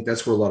 because I think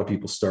that's where a lot of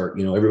people start.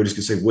 Everybody's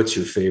going to say, what's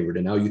your favorite?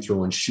 And now you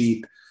throw on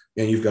sheep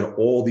and you've got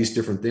all these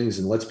different things.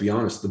 And let's be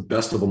honest, the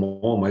best of them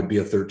all might be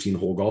a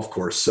 13-hole golf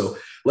course. So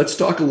let's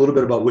talk a little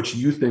bit about what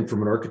you think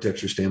from an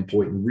architecture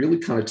standpoint and really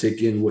kind of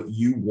take in what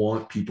you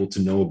want people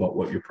to know about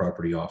what your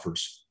property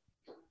offers.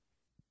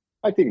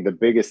 I think the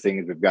biggest thing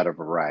is we've got a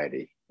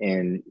variety.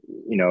 And,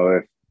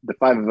 if the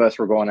 5 of us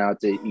were going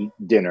out to eat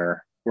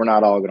dinner, we're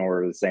not all going to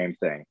order the same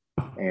thing.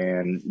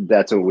 And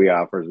that's what we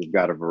offer is we've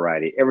got a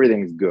variety.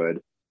 Everything's good.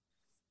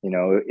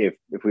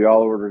 If we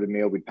all ordered a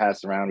meal, we'd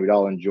pass around, we'd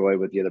all enjoy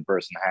what the other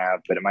person have,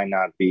 but it might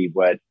not be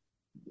what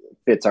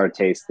fits our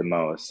taste the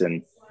most.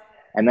 And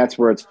that's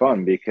where it's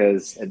fun,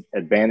 because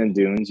at Bandon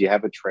Dunes, you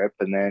have a trip,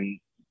 and then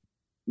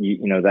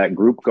that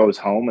group goes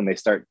home and they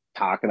start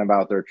talking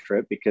about their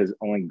trip, because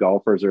only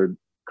golfers are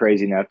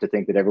crazy enough to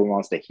think that everyone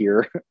wants to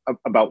hear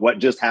about what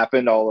just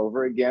happened all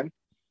over again.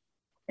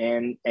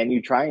 And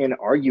you try and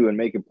argue and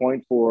make a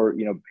point for,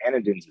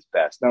 Bandon Dunes is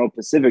best. No,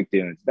 Pacific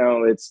Dunes.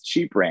 No, it's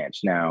Sheep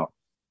Ranch now.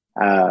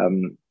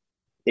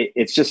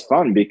 It's just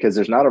fun because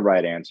there's not a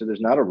right answer.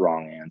 There's not a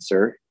wrong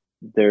answer.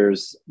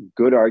 There's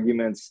good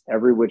arguments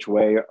every which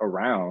way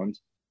around.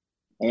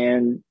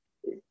 And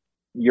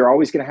you're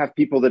always going to have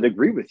people that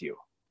agree with you.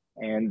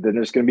 And then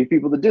there's going to be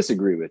people that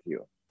disagree with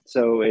you.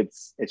 So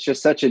it's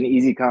just such an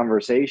easy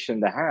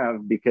conversation to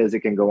have, because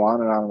it can go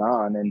on and on and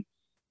on. And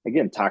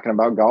again, talking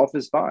about golf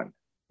is fun.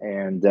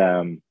 And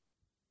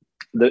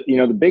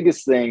the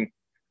biggest thing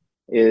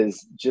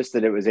is just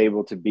that it was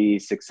able to be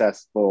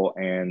successful,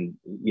 and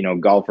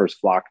golfers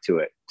flock to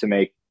it, to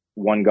make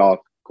one golf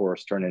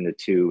course turn into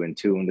 2, and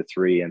 2 into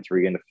 3, and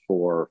 3 into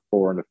 4,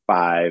 4 into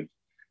 5,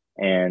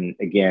 and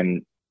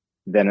again,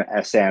 then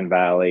a Sand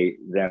Valley,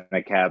 then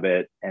a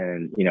Cabot,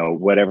 and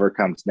whatever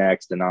comes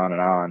next, and on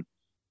and on.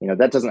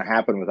 That doesn't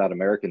happen without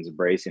Americans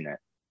embracing it,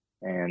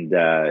 and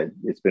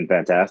it's been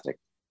fantastic.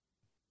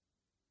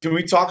 Can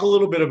we talk a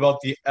little bit about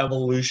the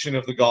evolution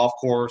of the golf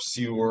course?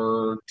 You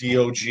were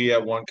DOG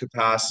at one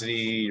capacity.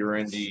 You're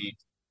in the,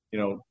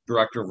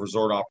 director of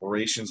resort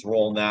operations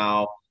role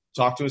now.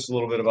 Talk to us a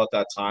little bit about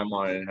that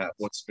timeline and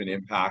what's been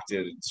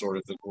impacted and sort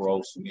of the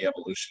growth and the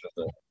evolution of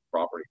the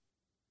property.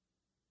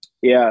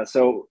 Yeah,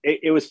 so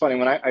it was funny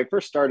when I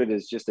first started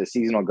as just a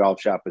seasonal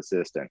golf shop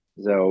assistant.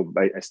 So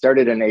I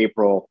started in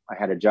April. I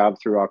had a job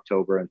through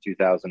October in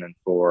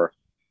 2004,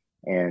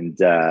 and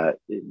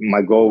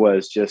my goal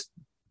was just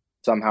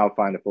somehow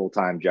find a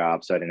full-time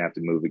job so I didn't have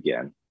to move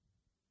again.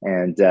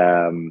 And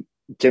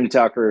Tim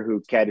Tucker,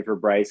 who caddied for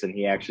Bryson,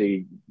 he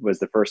actually was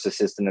the first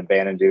assistant at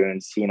Bandon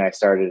Dunes. He and I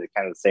started at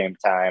kind of the same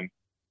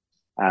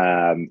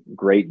time.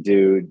 Great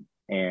dude,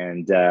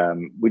 and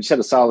we just had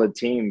a solid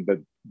team, but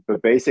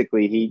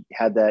basically he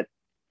had that,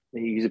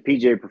 he's a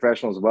PGA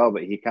professional as well,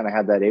 but he kind of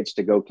had that itch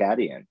to go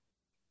caddying.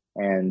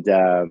 And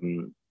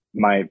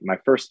my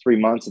first 3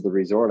 months at the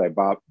resort, I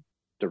bopped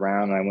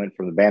around and I went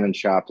from the Bandon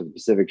shop to the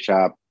Pacific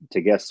shop to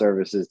guest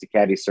services to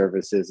caddy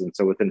services. And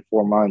so within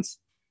 4 months,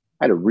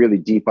 I had a really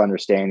deep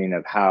understanding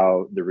of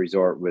how the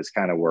resort was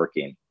kind of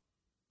working.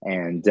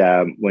 And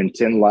when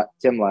Tim left,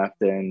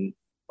 and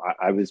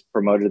I was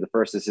promoted to the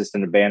first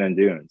assistant at Bandon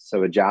Dunes.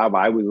 So a job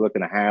I was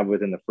looking to have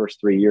within the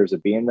first 3 years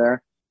of being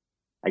there,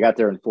 I got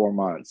there in 4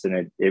 months,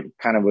 and it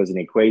kind of was an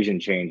equation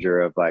changer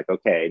of like,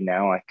 okay,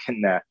 now I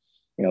can,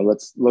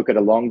 let's look at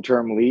a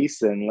long-term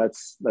lease and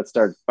let's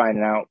start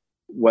finding out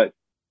what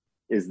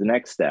is the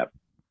next step.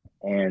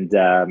 And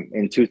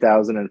in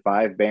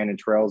 2005, Bandon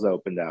Trails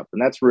opened up,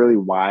 and that's really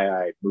why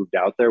I moved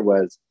out there.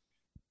 Was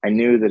I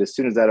knew that as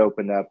soon as that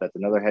opened up, that's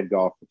another head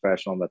golf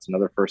professional, that's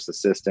another first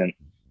assistant,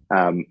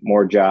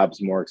 more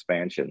jobs, more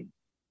expansion.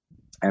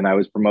 And I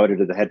was promoted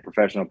to the head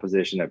professional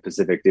position at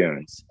Pacific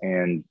Dunes.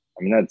 And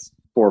I mean, that's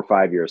 4 or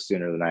 5 years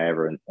sooner than I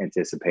ever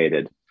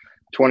anticipated.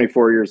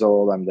 24 years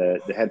old, I'm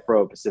the head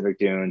pro at Pacific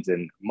Dunes,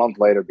 and a month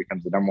later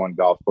becomes the #1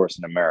 golf course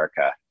in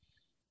America.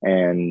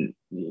 And,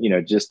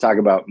 just talk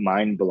about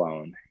mind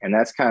blown. And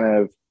that's kind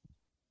of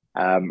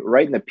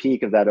right in the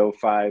peak of that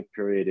 05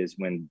 period is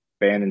when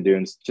Bandon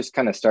Dunes just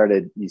kind of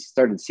you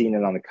started seeing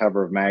it on the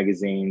cover of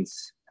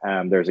magazines.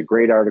 There's a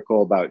great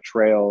article about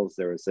trails.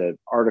 There was an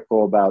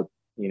article about,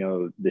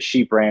 the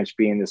Sheep Ranch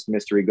being this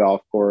mystery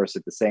golf course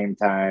at the same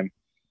time.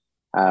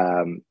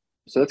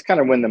 So that's kind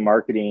of when the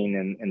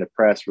marketing and the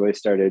press really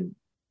started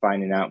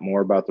finding out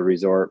more about the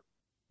resort.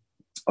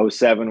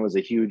 07 was a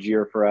huge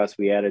year for us.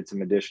 We added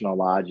some additional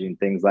lodging,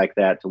 things like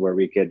that, to where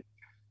we could,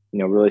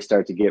 really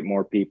start to get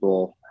more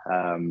people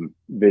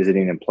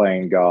visiting and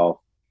playing golf.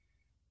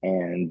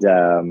 And,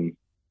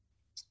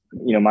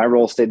 my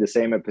role stayed the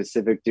same at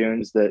Pacific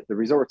Dunes. The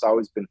resort's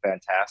always been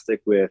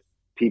fantastic with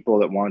people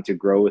that want to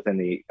grow within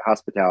the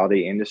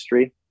hospitality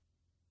industry.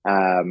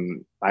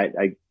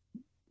 I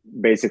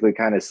basically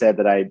kind of said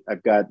that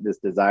I've got this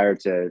desire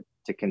to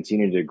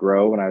continue to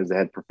grow when I was the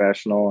head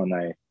professional.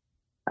 And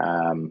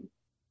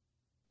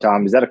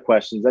Tom, is that a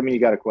question? Does that mean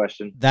you got a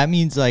question? That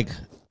means like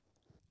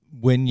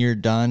when you're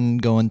done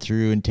going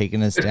through and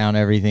taking us down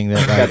everything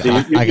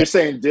that you're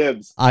saying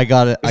dibs. I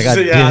got it. I got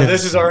dibs.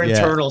 This is our Yeah.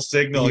 internal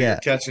signal. Yeah. You're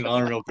catching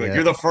on real quick. Yeah.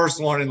 You're the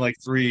first one in like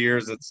 3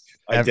 years that's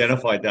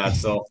identified that.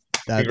 So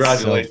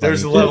congratulations. So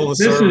there's a level of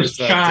service. This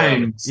is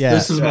chimes.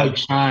 This is about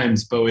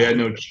chimes, but we had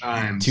no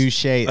chimes.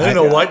 Touche. I don't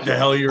know what the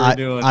hell you were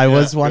doing. I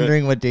was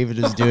wondering what David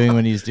was doing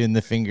when he's doing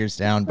the fingers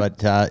down, but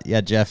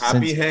Jeff.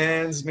 Happy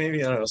hands,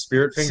 maybe. I don't know.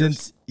 Spirit fingers.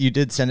 Since you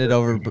did send it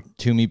over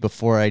to me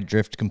before I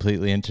drift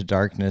completely into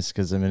darkness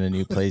because I'm in a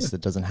new place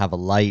that doesn't have a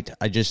light,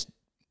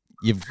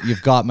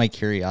 you've got my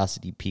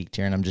curiosity piqued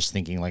here, and I'm just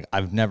thinking, like,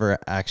 I've never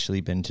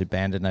actually been to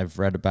Bandon. I've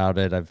read about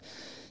it. I've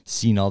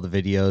seen all the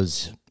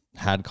videos,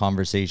 had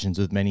conversations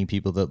with many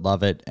people that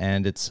love it,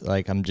 and it's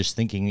like, I'm just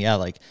thinking,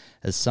 like,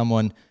 as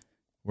someone,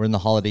 we're in the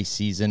holiday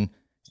season,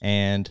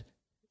 and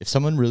if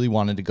someone really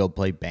wanted to go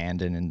play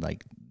Bandon and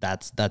like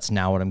that's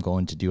now what I'm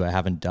going to do, I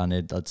haven't done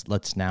it,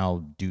 let's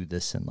now do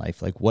this in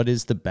life, like, what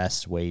is the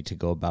best way to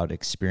go about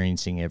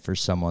experiencing it for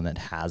someone that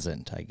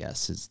hasn't, I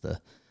guess, is the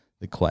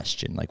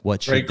question. Like,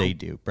 what should they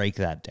do? Break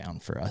that down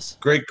for us.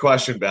 Great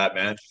question,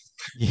 Batman.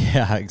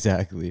 Yeah,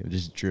 exactly. I'm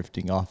just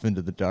drifting off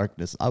into the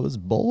darkness. I was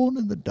born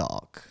in the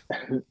dark.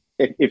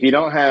 If you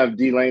don't have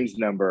D Lane's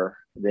number,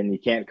 then you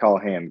can't call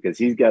him because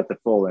he's got the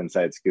full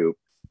inside scoop.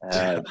 He's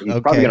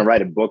probably going to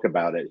write a book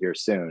about it here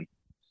soon.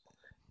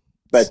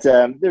 But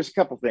there's a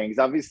couple things.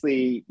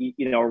 Obviously,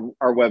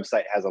 our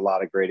website has a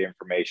lot of great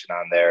information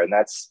on there, and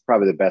that's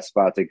probably the best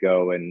spot to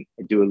go and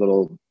do a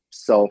little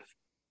self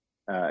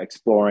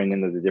exploring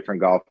into the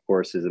different golf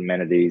courses,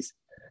 amenities,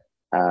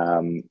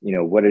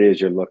 what it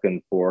is you're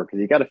looking for, because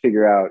you got to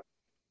figure out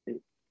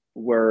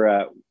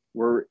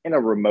we're in a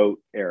remote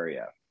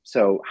area.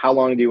 So how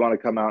long do you want to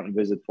come out and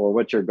visit for?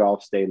 What's your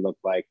golf stay look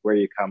like? Where are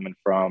you coming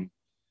from?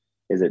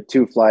 Is it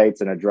 2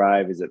 flights and a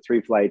drive? Is it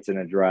 3 flights and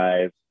a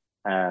drive?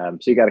 So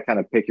you got to kind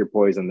of pick your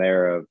poison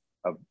there of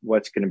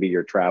what's going to be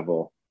your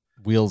travel.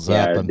 Wheels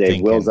up. I'm Dave,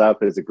 thinking. Wheels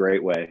up is a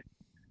great way.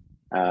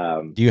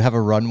 Do you have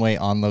a runway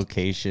on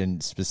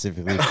location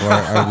specifically for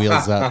our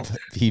Wheels Up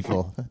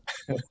people?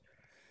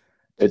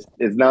 It's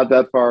not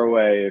that far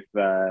away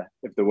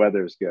if the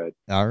weather's good.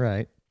 All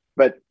right.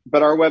 But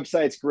our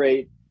website's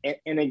great.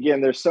 And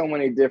again, there's so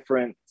many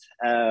different,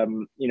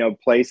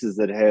 places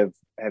that have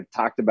have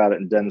talked about it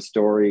and done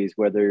stories,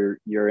 whether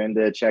you're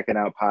into checking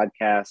out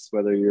podcasts,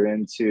 whether you're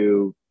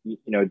into,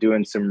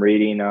 doing some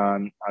reading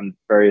on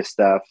various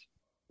stuff,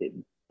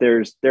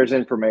 there's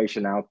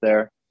information out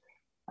there.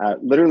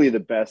 Literally the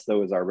best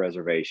though is our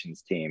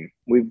reservations team.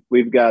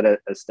 We've got a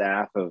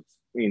staff of,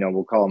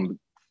 we'll call them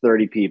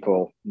 30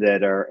 people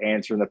that are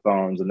answering the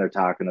phones and they're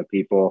talking to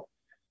people.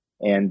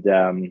 And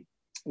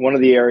one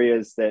of the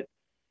areas that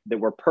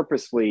we're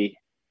purposefully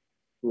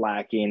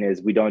lacking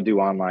is we don't do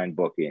online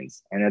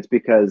bookings. And that's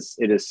because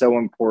it is so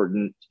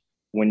important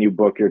when you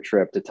book your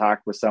trip to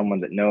talk with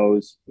someone that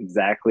knows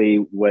exactly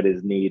what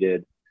is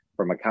needed,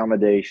 from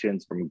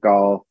accommodations, from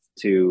golf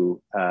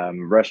to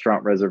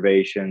restaurant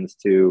reservations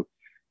to,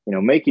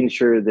 making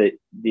sure that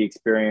the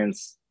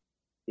experience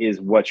is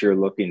what you're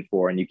looking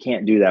for. And you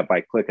can't do that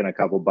by clicking a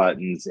couple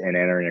buttons and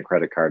entering a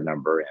credit card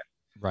number in.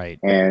 Right.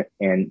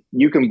 And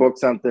you can book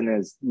something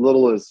as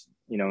little as,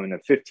 in a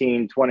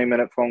 15,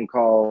 20-minute phone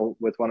call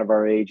with one of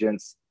our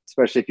agents,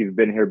 especially if you've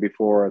been here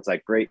before. It's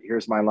like, great,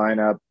 here's my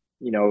lineup,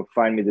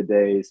 find me the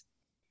days.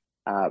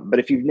 But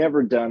if you've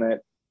never done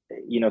it,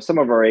 some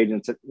of our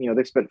agents,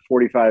 they've spent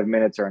 45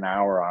 minutes or an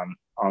hour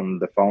on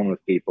the phone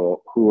with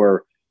people who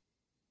are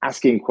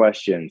asking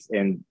questions.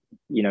 And,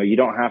 you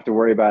don't have to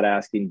worry about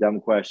asking dumb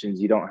questions.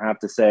 You don't have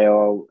to say,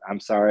 oh, I'm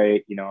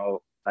sorry,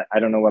 I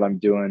don't know what I'm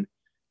doing.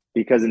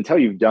 Because until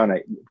you've done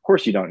it, of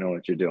course, you don't know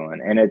what you're doing.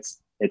 And it's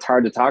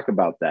hard to talk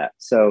about that.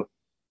 So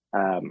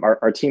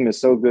our team is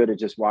so good at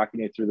just walking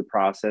you through the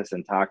process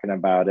and talking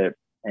about it.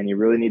 And you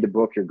really need to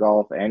book your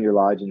golf and your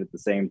lodging at the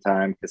same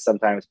time, because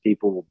sometimes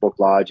people will book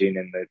lodging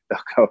and they'll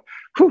go,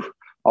 whew,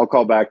 I'll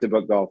call back to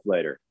book golf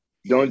later.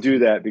 Don't do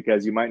that,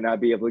 because you might not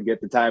be able to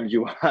get the times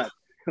you want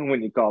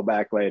when you call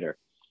back later.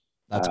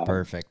 That's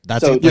perfect.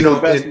 That's so the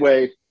best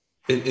way.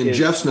 And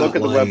Jeff's not look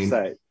at lying. the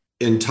website.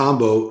 And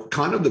Tombo,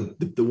 kind of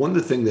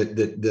the thing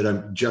that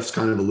I'm Jeff's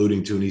kind of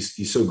alluding to, and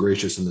he's so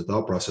gracious in the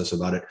thought process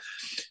about it,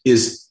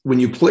 is when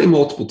you play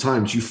multiple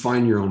times, you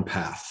find your own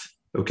path.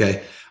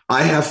 Okay.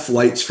 I have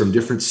flights from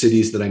different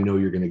cities that I know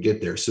you're going to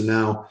get there. So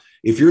now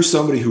if you're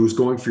somebody who's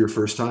going for your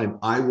first time,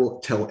 I will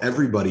tell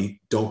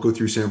everybody, don't go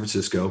through San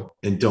Francisco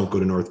and don't go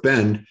to North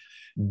Bend.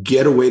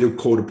 Get away to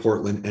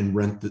Portland and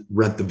rent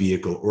the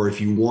vehicle. Or if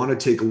you want to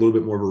take a little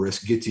bit more of a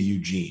risk, get to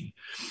Eugene.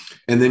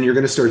 And then you're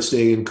going to start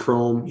staying in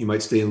Chrome. You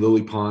might stay in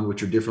Lily Pond,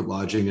 which are different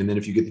lodging. And then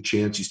if you get the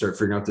chance, you start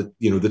figuring out that,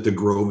 that the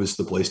Grove is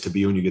the place to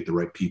be when you get the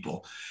right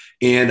people.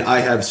 And I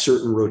have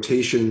certain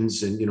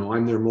rotations, and,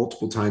 I'm there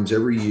multiple times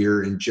every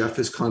year. And Jeff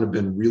has kind of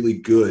been really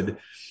good,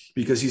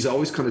 because he's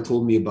always kind of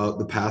told me about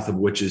the path of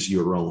which is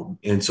your own.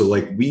 And so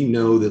we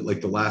know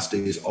that the last day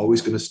is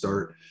always going to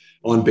start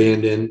on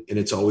Bandon, and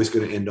it's always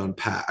going to end on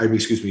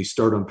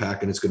start on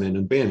Pack, and it's going to end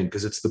on Bandon,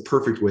 because it's the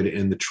perfect way to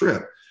end the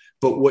trip.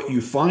 But what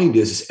you find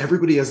is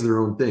everybody has their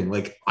own thing.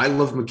 I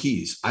love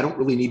McKees. I don't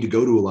really need to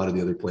go to a lot of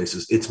the other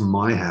places. It's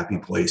my happy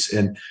place.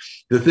 And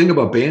the thing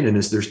about Bandon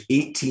is there's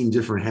 18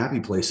 different happy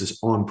places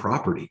on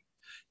property,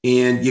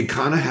 and you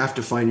kind of have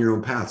to find your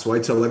own path. So I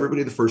tell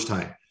everybody the first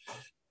time,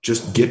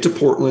 just get to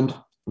Portland,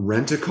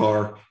 rent a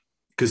car,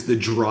 because the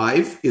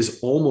drive is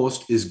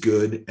almost as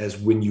good as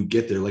when you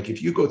get there.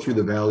 If you go through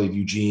the Valley of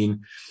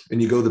Eugene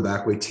and you go the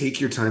back way,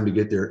 take your time to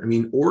get there. I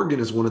mean,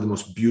 Oregon is one of the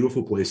most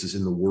beautiful places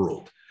in the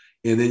world.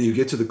 And then you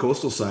get to the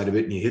coastal side of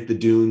it and you hit the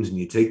dunes and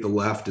you take the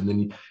left, and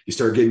then you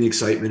start getting the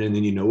excitement, and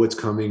then you know what's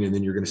coming, and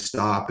then you're going to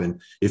stop. And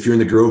if you're in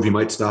the Grove, you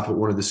might stop at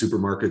one of the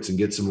supermarkets and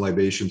get some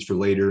libations for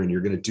later, and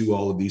you're going to do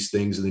all of these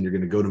things. And then you're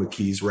going to go to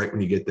McKees right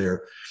when you get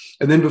there.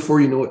 And then before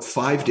you know it,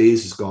 5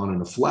 days is gone in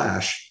a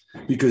flash,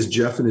 because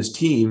Jeff and his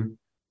team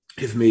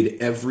have made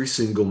every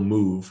single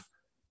move.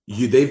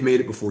 They've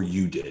made it before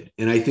you did.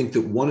 And I think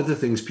that one of the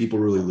things people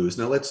really lose.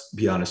 Now, let's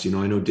be honest.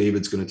 I know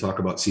David's going to talk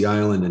about Sea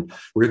Island, and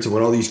we're going to talk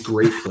about all these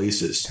great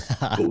places.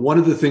 But one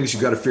of the things you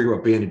got to figure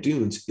out Bandon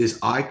Dunes is,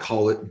 I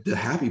call it the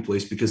happy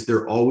place, because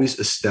they're always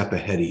a step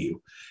ahead of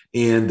you.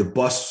 And the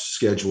bus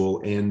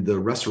schedule and the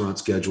restaurant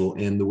schedule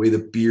and the way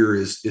the beer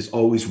is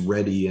always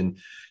ready. And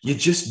you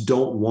just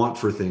don't want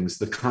for things,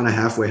 the kind of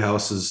halfway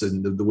houses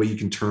and the way you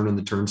can turn on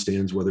the turn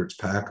stands, whether it's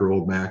Pack or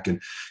Old Mac.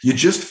 And you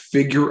just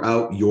figure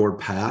out your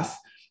path.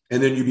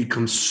 And then you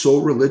become so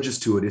religious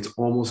to it, it's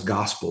almost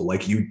gospel.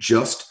 You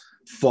just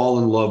fall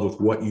in love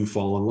with what you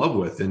fall in love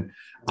with. And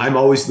I'm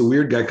always the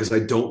weird guy, because I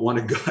don't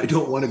want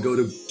to go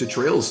to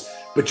Trails,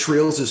 but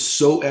Trails is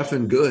so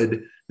effing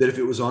good that if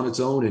it was on its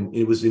own and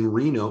it was in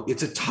Reno,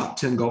 it's a top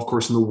 10 golf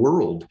course in the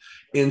world.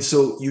 And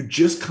so you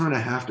just kind of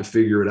have to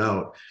figure it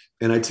out.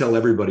 And I tell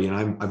everybody,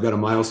 and I've got a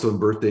milestone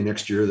birthday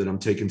next year that I'm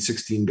taking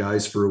 16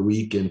 guys for a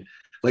week. And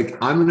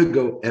I'm going to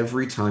go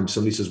every time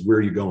somebody says, where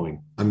are you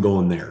going? I'm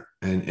going there.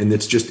 And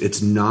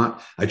it's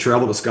not, I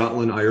travel to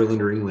Scotland,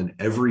 Ireland, or England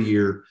every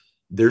year.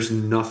 There's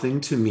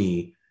nothing to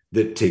me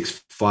that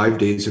takes 5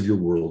 days of your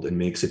world and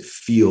makes it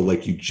feel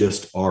like you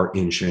just are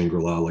in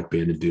Shangri-La, like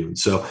Bandon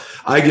Dunes. So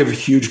I give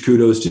huge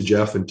kudos to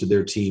Jeff and to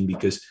their team,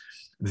 because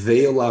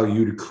they allow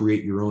you to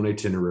create your own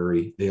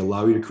itinerary. They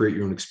allow you to create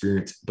your own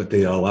experience, but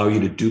they allow you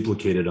to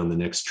duplicate it on the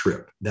next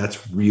trip.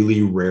 That's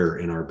really rare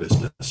in our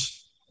business.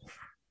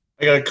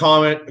 I got a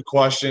comment, a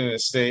question, and a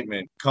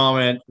statement.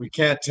 Comment: we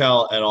can't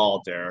tell at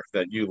all, Derek,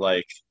 that you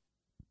like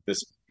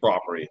this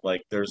property.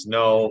 Like, there's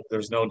no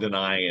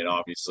denying it.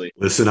 Obviously.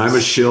 Listen, I'm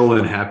a shill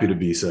and happy to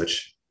be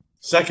such.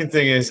 Second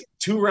thing is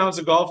 2 rounds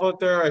of golf out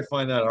there. I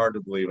find that hard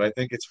to believe. I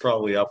think it's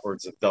probably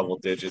upwards of double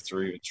digits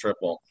or even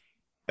triple.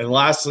 And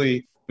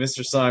lastly,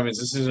 Mr. Simonds,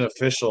 this is an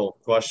official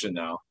question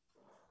now.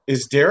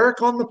 Is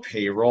Derek on the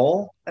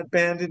payroll at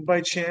Bandon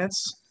by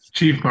chance?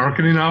 Chief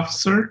Marketing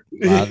Officer?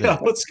 Yeah,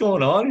 what's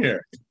going on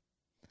here?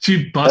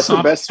 Chief Bus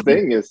Officer? That's Officer? the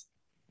best thing is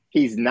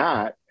he's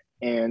not.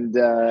 And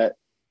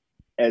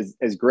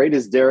as great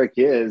as Derek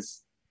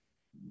is,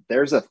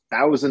 there's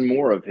 1,000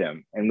 more of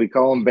him. And we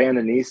call them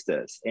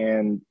Bandonistas.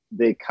 And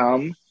they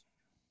come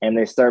and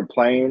they start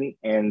playing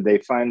and they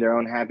find their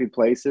own happy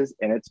places.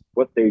 And it's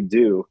what they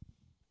do.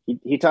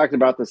 He talked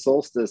about the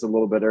solstice a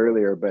little bit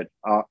earlier, but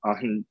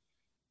on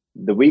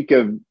the week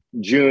of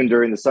June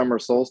during the summer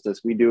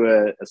solstice, we do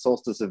a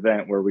solstice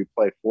event where we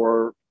play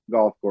 4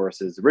 golf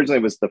courses. Originally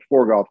it was the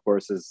 4 golf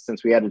courses.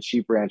 Since we added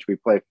Sheep Ranch, we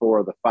play 4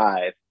 of the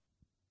 5.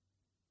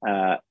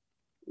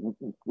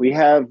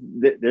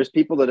 There's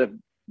people that have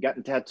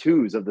gotten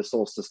tattoos of the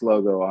solstice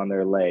logo on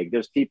their leg.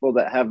 There's people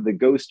that have the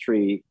ghost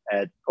tree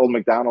at Old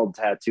McDonald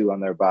tattoo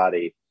on their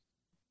body.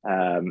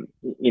 Janela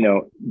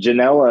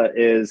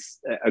is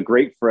a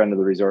great friend of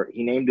the resort.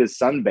 He named his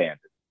son Bandon.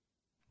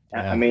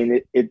 Yeah. I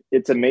mean,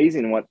 it's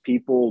amazing what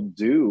people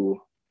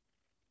do,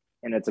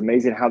 and it's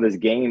amazing how this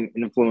game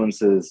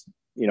influences,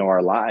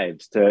 our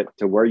lives to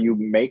where you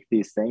make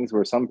these things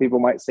where some people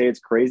might say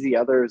it's crazy.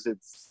 Others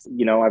it's,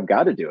 I've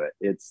got to do it.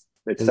 It's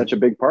such a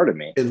big part of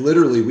me. And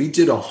literally we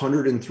did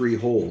 103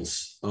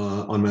 holes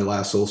on my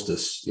last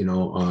solstice,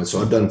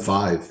 so I've done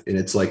 5, and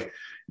it's like,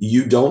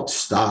 you don't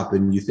stop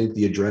and you think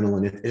the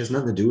adrenaline, it has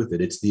nothing to do with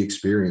it. It's the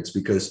experience,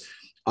 because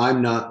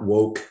I'm not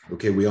woke.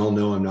 Okay. We all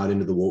know I'm not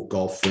into the woke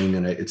golf thing,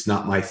 and it's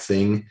not my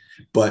thing,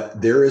 but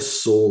there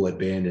is soul at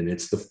Bandon.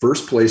 It's the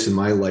first place in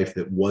my life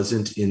that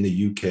wasn't in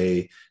the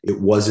UK. It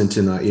wasn't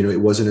in, it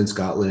wasn't in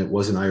Scotland. It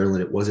wasn't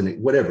Ireland. It wasn't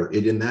whatever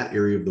in that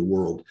area of the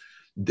world.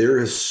 There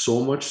is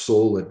so much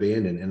soul at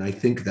Bandon. And I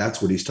think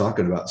that's what he's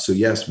talking about. So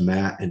yes,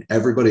 Matt and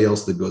everybody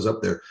else that goes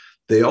up there,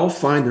 they all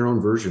find their own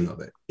version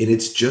of it, and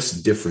it's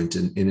just different.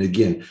 And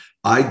again,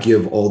 I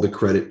give all the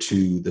credit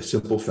to the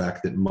simple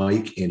fact that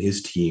Mike and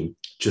his team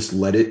just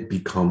let it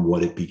become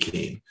what it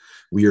became.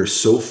 We are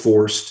so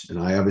forced, and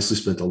I obviously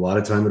spent a lot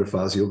of time at a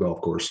Fazio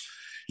golf course.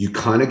 You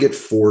kind of get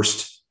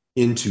forced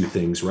into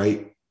things,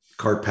 right?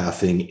 Cart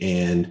pathing,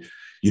 and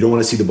you don't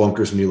want to see the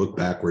bunkers when you look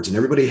backwards, and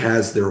everybody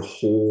has their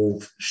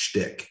whole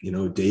shtick.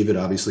 David,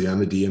 obviously on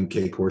the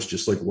DMK course,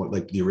 just like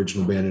the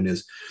original Bandon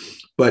is.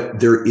 But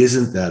there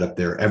isn't that up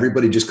there.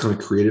 Everybody just kind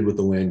of created what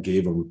the land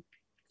gave them,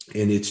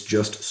 and it's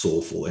just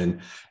soulful.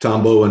 And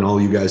Tombo and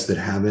all you guys that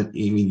haven't, I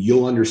mean,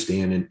 you'll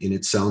understand. And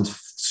it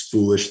sounds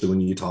foolish that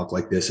when you talk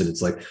like this, and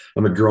it's like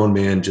I'm a grown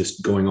man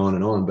just going on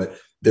and on, but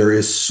there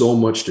is so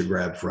much to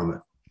grab from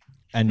it.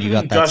 And you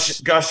got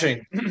that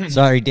gushing.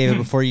 Sorry, David.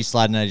 Before you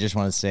slide in, I just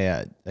want to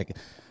say,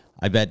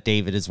 I bet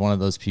David is one of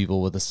those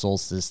people with a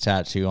solstice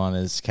tattoo on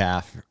his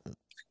calf.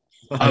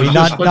 I mean,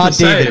 not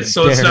David.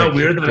 So Derek, it's not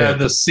weird that I have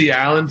the Sea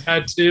Island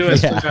tattoo. I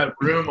still got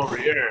room over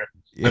here.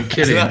 I'm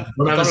kidding. I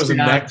thought it was a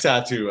neck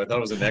tattoo.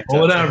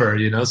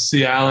 Whatever,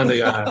 Sea Island. I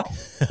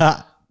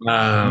got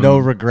no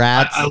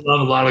regrets. I love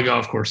a lot of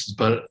golf courses,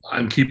 but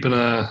I'm keeping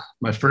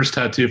my first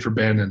tattoo for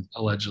Bandon,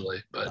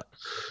 allegedly. But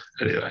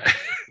anyway.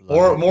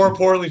 Or more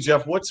importantly,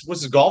 Jeff, what's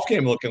the golf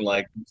game looking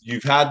like?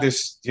 You've had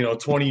this,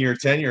 20-year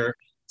tenure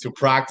to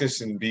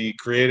practice and be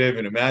creative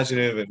and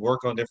imaginative and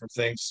work on different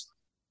things.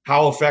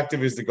 How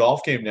effective is the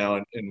golf game now,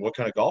 and what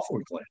kind of golf are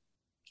we playing?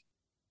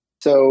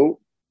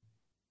 So,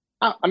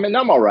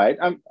 I'm all right.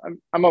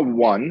 I'm a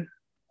 1.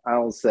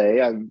 I'll say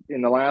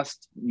in the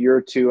last year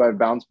or two, I've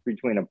bounced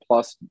between a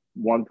plus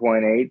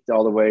 1.8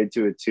 all the way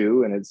to a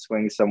 2, and it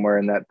swings somewhere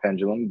in that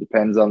pendulum.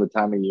 Depends on the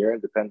time of year.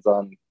 It depends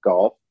on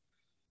golf.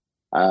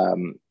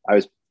 I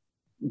was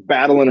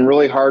battling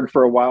really hard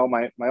for a while.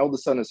 My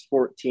oldest son is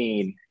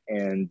 14,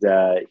 and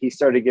he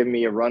started giving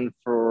me a run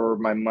for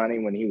my money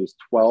when he was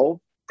 12.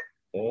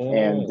 Oh.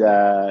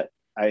 And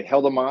I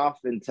held him off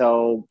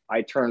until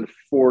I turned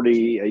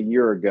 40 a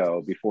year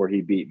ago before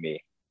he beat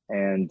me.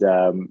 And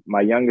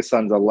my youngest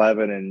son's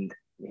 11, and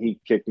he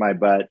kicked my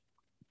butt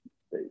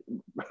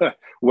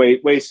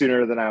way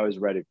sooner than I was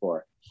ready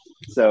for.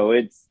 So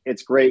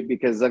it's great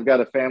because I've got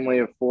a family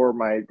of 4,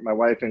 my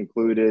wife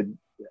included.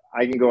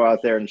 I can go out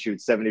there and shoot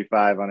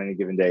 75 on any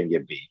given day and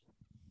get beat.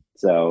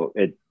 So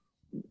it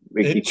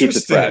keeps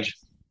it fresh.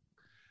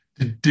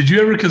 Did you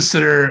ever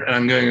consider, and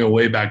I'm going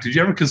way back, did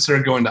you ever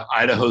consider going to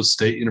Idaho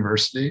State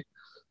University?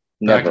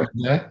 Never.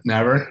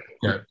 Never?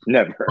 Yeah.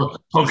 Never.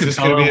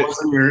 Pocatello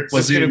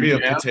was going to be a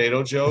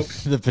potato joke?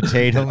 The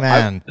potato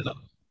man.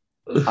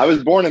 I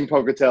was born in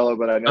Pocatello,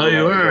 but I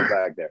never wanted to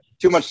go back there.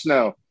 Too much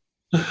snow.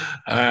 All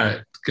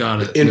right.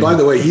 Got it. And by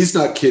the way, he's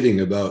not kidding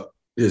about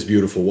his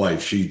beautiful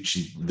wife.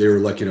 They were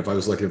lucky enough. I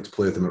was lucky enough to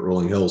play with them at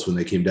Rolling Hills when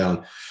they came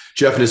down.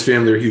 Jeff and his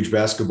family are huge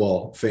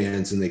basketball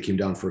fans, and they came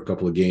down for a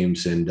couple of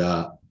games, and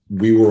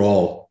we were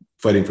all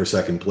fighting for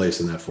second place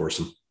in that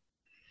foursome.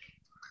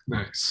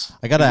 Nice.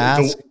 I gotta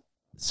ask.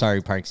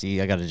 Sorry,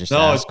 Parksy. I gotta just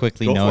ask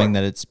quickly, knowing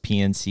that it's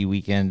PNC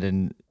weekend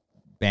and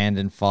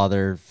Bandon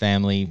father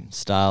family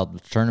style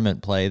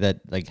tournament play. That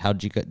like,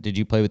 did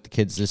you play with the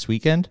kids this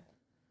weekend?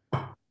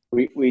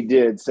 We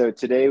did. So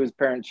today was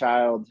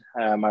parent-child.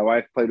 My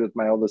wife played with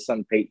my oldest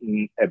son,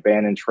 Peyton, at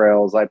Bandon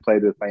Trails. I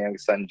played with my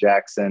youngest son,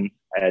 Jackson,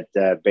 at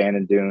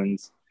Bandon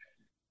Dunes.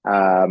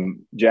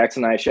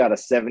 Jackson and I shot a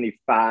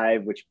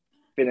 75, which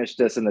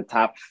finished us in the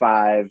top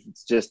 5.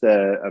 It's just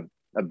a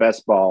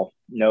best ball,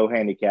 no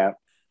handicap.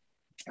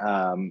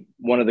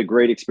 One of the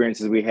great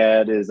experiences we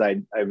had is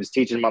I was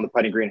teaching him on the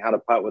putting green how to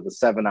putt with a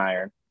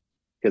 7-iron.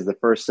 Because the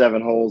first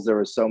 7 holes, there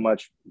was so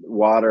much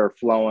water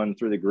flowing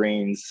through the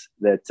greens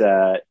that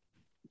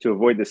to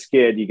avoid the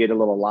skid, you get a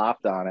little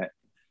loft on it.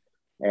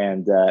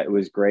 And it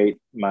was great.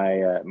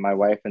 My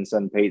wife and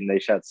son, Peyton, they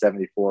shot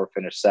 74,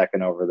 finished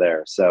second over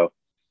there. So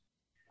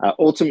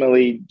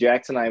ultimately,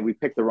 Jackson and I, we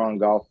picked the wrong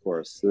golf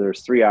course. So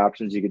there's 3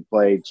 options. You could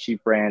play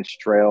Sheep Ranch,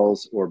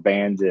 Trails, or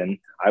Bandon.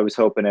 I was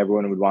hoping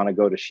everyone would want to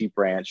go to Sheep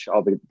Ranch,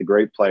 all the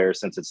great players,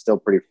 since it's still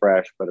pretty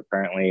fresh. But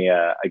apparently,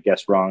 I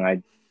guessed wrong.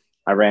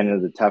 I ran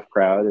into the tough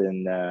crowd,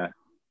 and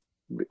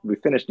we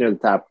finished near the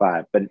top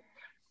 5. But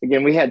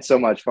again, we had so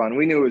much fun.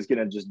 We knew it was going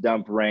to just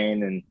dump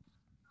rain,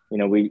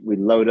 and we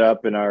load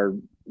up in our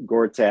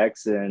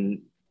Gore-Tex,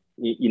 and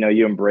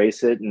you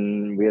embrace it.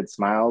 And we had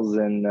smiles,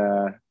 and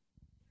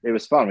it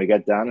was fun. We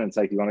got done, and it's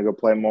like, you want to go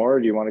play more, or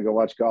do you want to go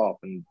watch golf?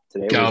 And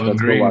today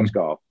let's go watch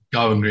golf.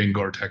 Galvin Green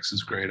Gore-Tex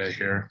is great, I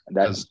hear.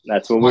 That's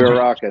what we were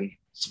rocking.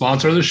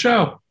 Sponsor of the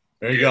show.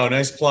 There you go.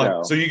 Nice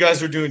plug. So you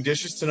guys are doing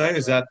dishes tonight.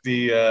 Is that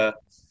the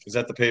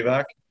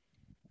payback?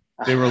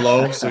 They were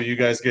low, so you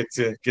guys get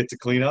to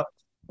clean up.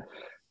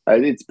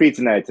 It's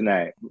pizza night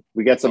tonight.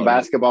 We got some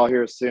basketball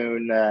here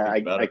soon.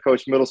 I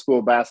coach middle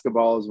school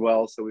basketball as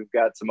well, so we've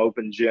got some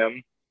open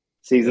gym.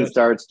 Season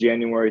starts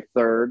January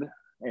 3rd,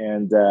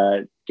 and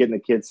getting the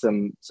kids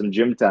some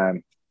gym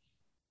time.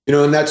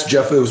 And that's,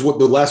 Jeff, it was what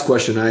the last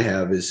question I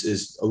have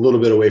is a little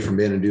bit away from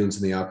Bandon Dunes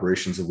and the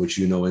operations of which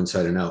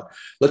inside and out.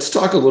 Let's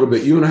talk a little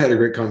bit. You and I had a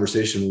great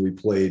conversation when we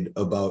played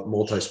about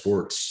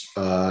multi-sports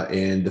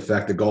and the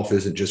fact that golf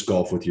isn't just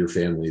golf with your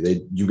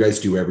family. You guys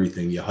do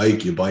everything. You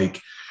hike, you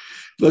bike.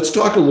 Let's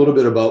talk a little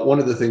bit about one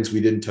of the things we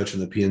didn't touch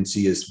on the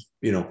PNC is,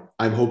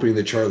 I'm hoping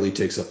that Charlie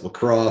takes up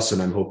lacrosse,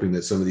 and I'm hoping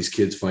that some of these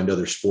kids find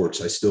other sports.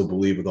 I still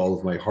believe with all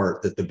of my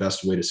heart that the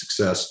best way to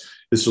success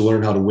is to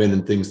learn how to win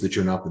in things that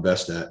you're not the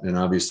best at. And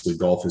obviously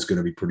golf is going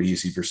to be pretty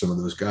easy for some of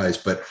those guys.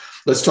 But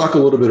let's talk a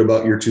little bit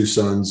about your 2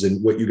 sons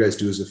and what you guys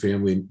do as a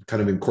family,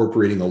 kind of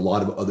incorporating a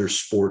lot of other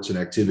sports and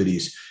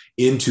activities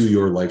into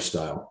your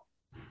lifestyle.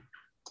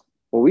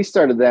 Well, we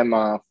started them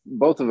off.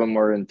 Both of them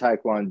were in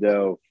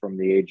Taekwondo from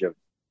the age of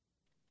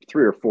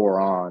 3 or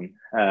 4 on.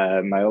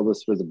 My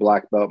oldest was a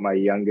black belt. My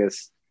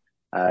youngest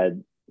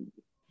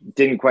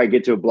didn't quite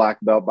get to a black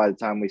belt by the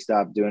time we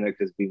stopped doing it,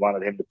 because we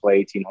wanted him to play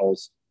 18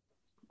 holes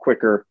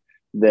quicker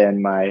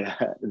than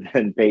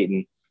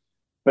Peyton.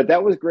 But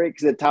that was great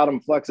because it taught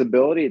them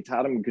flexibility. It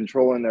taught them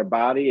controlling their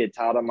body. It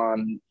taught them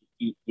on,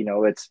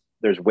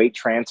 there's weight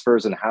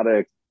transfers and how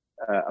to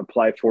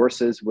apply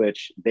forces,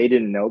 which they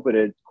didn't know, but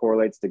it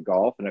correlates to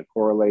golf and it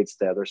correlates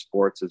to other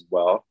sports as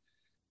well.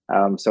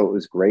 So it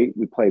was great.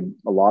 We played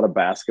a lot of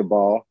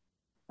basketball.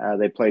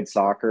 They played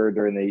soccer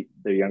during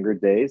their younger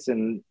days.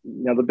 And,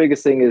 the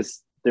biggest thing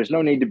is there's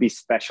no need to be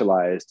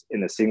specialized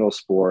in a single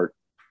sport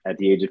at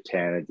the age of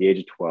 10, at the age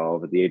of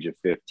 12, at the age of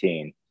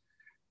 15.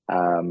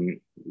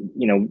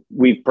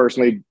 We've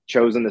personally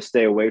chosen to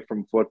stay away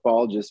from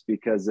football just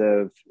because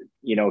of,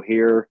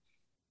 here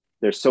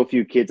there's so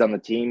few kids on the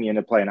team. You end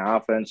up playing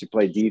offense, you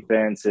play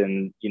defense,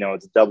 and,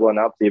 it's doubling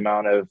up the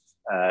amount of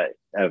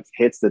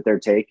hits that they're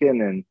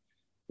taking. And,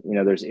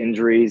 there's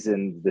injuries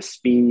and the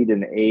speed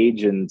and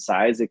age and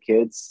size of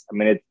kids. I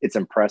mean, it's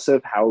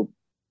impressive how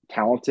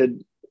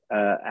talented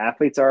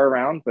athletes are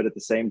around, but at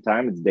the same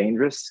time, it's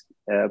dangerous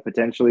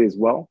potentially as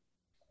well.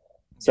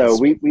 So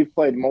we've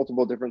played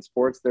multiple different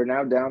sports. They're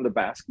now down to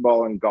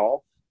basketball and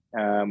golf,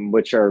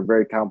 which are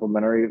very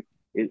complementary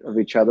of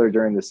each other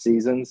during the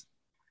seasons.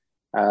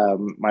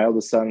 My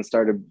oldest son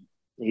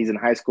he's in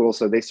high school,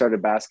 so they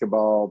started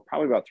basketball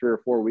probably about 3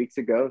 or 4 weeks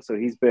ago. So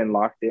he's been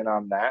locked in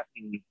on that,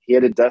 and he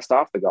had to dust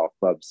off the golf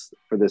clubs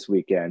for this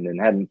weekend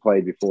and hadn't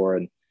played before.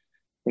 And,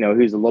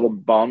 he's a little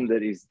bummed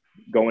that he's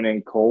going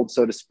in cold,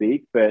 so to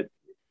speak, but,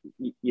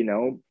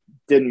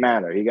 didn't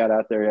matter. He got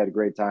out there, he had a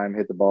great time,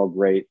 hit the ball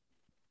great.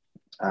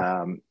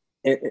 And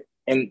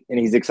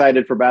he's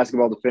excited for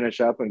basketball to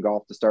finish up and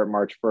golf to start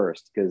March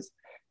 1st, because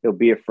he'll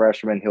be a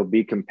freshman, he'll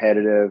be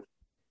competitive,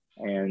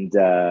 and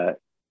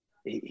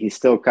he's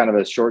still kind of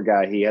a short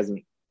guy. He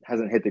hasn't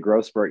hit the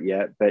growth spurt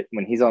yet, but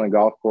when he's on a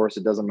golf course,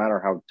 it doesn't matter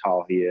how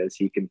tall he is.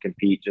 He can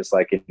compete just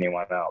like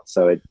anyone else.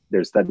 So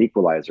there's that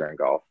equalizer in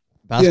golf.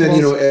 Yeah,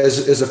 and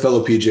as a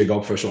fellow PGA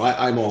golf professional,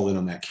 I'm all in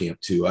on that camp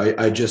too.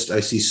 I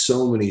see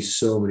so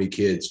many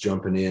kids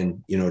jumping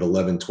in, at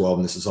 11, 12,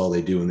 and this is all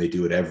they do, and they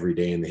do it every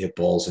day, and they hit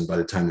balls, and by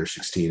the time they're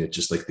 16, it's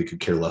just like they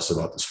could care less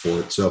about the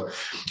sport. So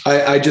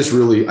I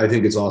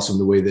think it's awesome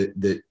the way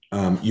that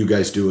you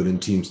guys do it in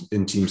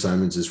Team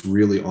Simonds is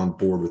really on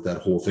board with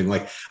that whole thing.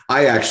 Like,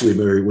 I actually,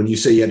 Mary, when you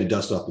say you had to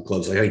dust off the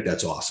clubs, I think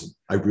that's awesome.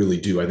 I really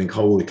do. I think,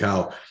 holy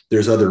cow,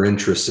 there's other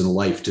interests in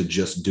life to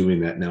just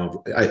doing that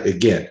now.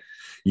 Again,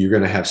 you're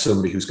going to have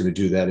somebody who's going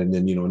to do that. And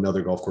then,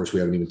 another golf course we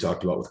haven't even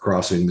talked about with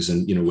crossings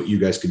and, what you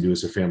guys can do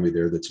as a family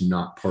there that's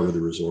not part of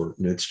the resort.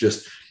 And it's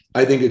just,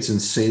 I think it's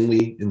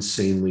insanely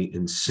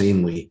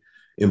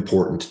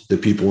important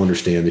that people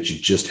understand that you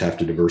just have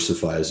to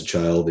diversify as a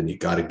child, and you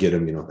got to get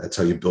them, that's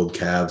how you build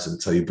calves, and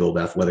it's how you build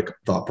athletic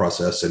thought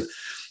process. And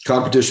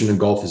competition in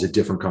golf is a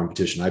different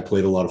competition. I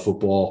played a lot of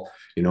football,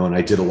 and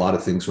I did a lot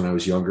of things when I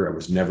was younger. I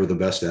was never the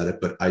best at it,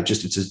 but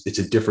it's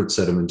a different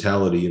set of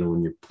mentality,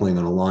 when you're playing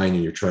on a line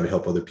and you're trying to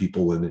help other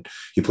people, and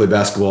you play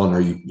basketball, and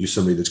are you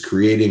somebody that's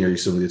creating, or are you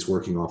somebody that's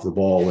working off the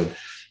ball? And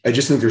I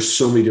just think there's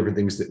so many different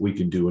things that we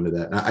can do into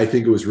that. And I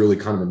think it was really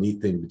kind of a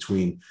neat thing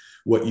between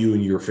what you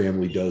and your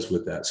family does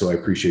with that. So I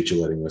appreciate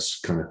you letting us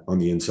kind of on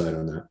the inside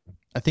on that.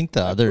 I think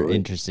the other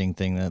interesting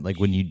ththing that, like,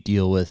 when you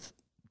deal with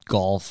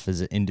golf as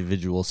an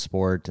individual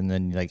sport, and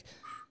then like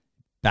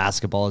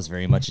basketball is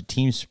very much a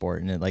team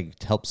sport, and it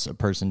like helps a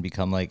person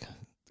become like,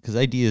 because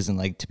the idea isn't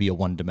like to be a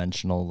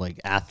one-dimensional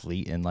like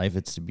athlete in life,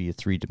 it's to be a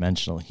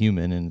three-dimensional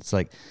human. And it's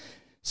like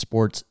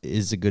sports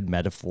is a good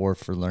metaphor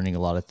for learning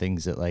a lot of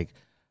things that, like,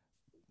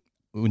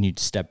 when you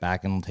step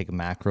back and take a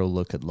macro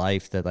look at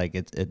life, that like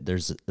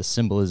there's a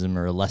symbolism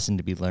or a lesson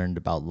to be learned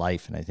about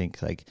life. And I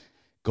think like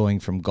going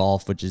from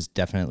golf, which is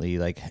definitely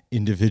like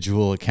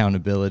individual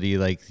accountability,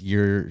 like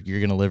you're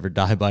going to live or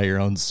die by your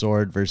own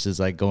sword,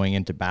 versus like going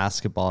into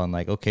basketball and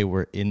like, okay,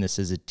 we're in this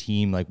as a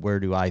team. Like, where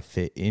do I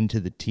fit into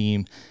the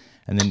team?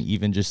 And then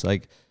even just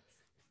like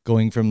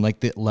going from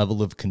like the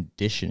level of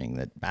conditioning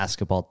that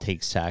basketball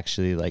takes to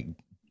actually like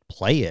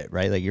play it,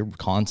 right? Like, you're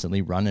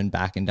constantly running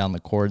back and down the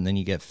court, and then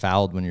you get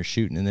fouled when you're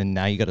shooting, and then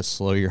now you got to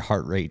slow your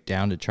heart rate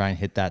down to try and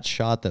hit that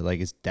shot that like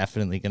is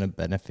definitely going to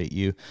benefit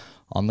you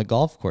on the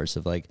golf course.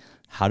 Of like,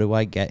 how do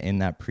I get in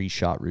that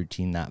pre-shot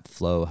routine, that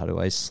flow? How do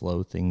I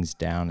slow things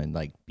down and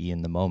like be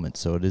in the moment?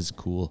 So it is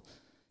cool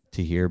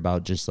to hear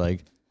about just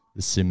like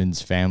the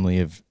Simonds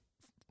family of,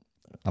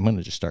 I'm going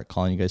to just start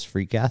calling you guys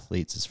freak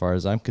athletes as far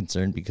as I'm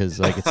concerned,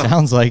 because like it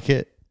sounds like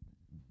it.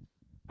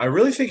 I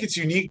really think it's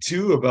unique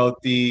too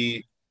about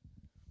the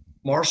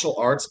martial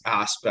arts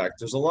aspect.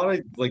 There's a lot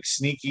of like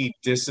sneaky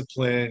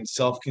discipline,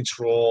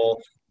 self-control,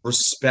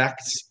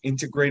 respect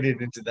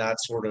integrated into that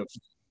sort of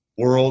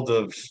world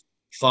of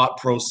thought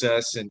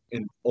process and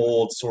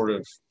old sort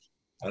of,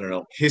 I don't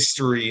know,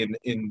 history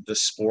in the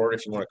sport,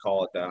 if you want to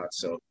call it that.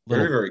 So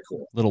very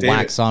cool. Little David,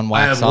 wax on,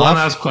 wax off. I have one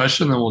last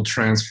question, then we'll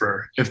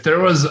transfer. If there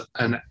was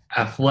an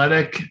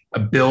athletic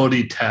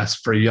ability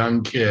test for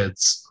young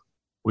kids,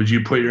 would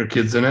you put your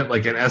kids in it?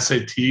 Like an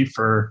SAT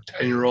for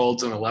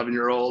 10-year-olds and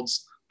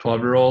 11-year-olds,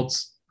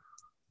 12-year-olds?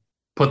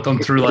 Put them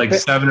through like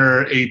 7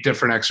 or 8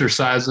 different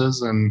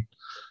exercises and,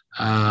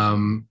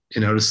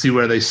 to see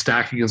where they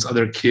stack against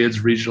other kids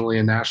regionally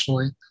and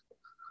nationally.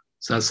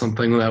 Is that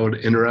something that would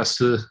interest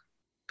the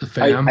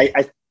fam?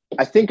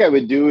 I think I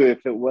would do it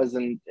if it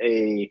wasn't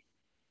a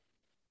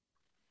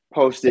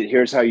post-it,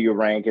 here's how you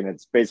rank, and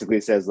it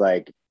basically says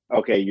like,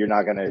 okay, you're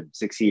not going to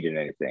succeed in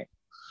anything.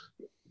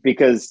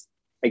 Because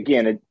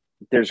again,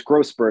 there's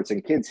growth spurts,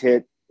 and kids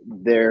hit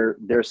their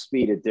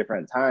speed at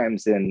different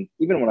times. And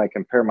even when I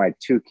compare my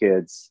 2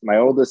 kids, my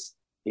oldest,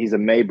 he's a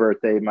May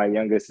birthday, my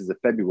youngest is a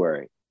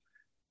February.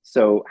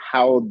 So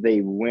how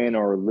they win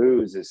or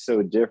lose is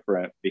so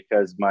different,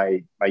 because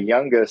my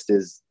youngest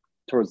is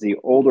towards the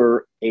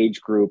older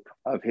age group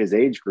of his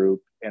age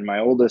group, and my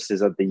oldest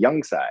is at the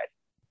young side.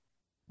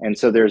 And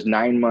so there's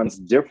 9 months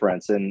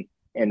difference. And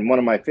one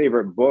of my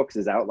favorite books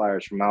is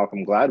Outliers from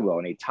Malcolm Gladwell.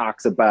 And he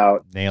talks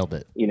about, nailed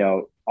it,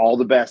 all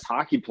the best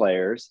hockey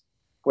players,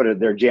 what are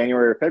their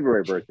January or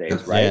February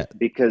birthdays, right? Yeah.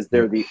 Because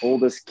they're the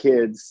oldest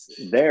kids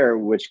there,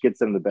 which gets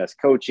them the best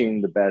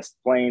coaching, the best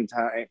playing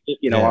time,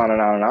 on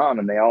and on and on.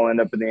 And they all end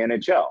up in the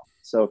NHL.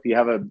 So if you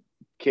have a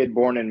kid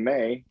born in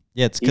May,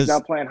 it's he's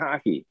not playing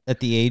hockey.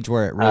 At the age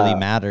where it really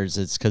matters,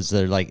 it's because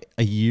they're like,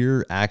 a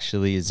year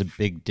actually is a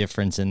big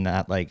difference in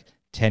that like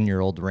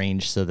 10-year-old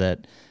range, so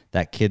that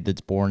kid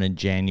that's born in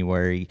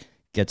January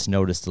gets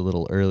noticed a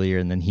little earlier,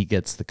 and then he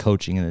gets the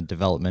coaching and the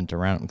development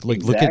around. Like,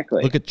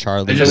 exactly. Look at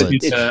Charlie.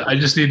 I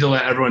just need to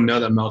let everyone know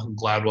that Malcolm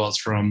Gladwell is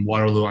from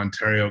Waterloo,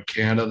 Ontario,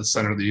 Canada, the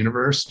center of the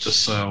universe,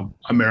 just so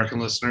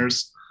American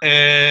listeners.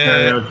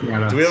 And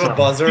do we have a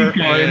buzzer?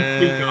 Keep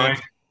going.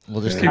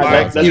 We'll just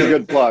that's a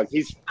good plug.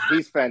 He's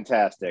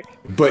fantastic.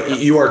 But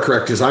you are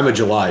correct, because I'm a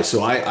July.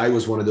 So I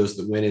was one of those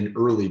that went in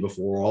early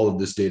before all of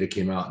this data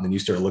came out. And then you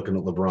start looking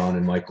at LeBron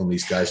and Michael and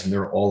these guys, and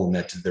they're all in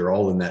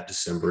that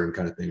December and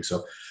kind of thing.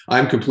 So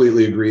I'm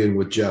completely agreeing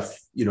with Jeff,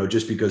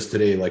 just because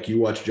today, like, you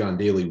watch John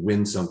Daly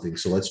win something.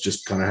 So let's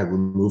just kind of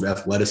remove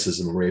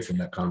athleticism away from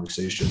that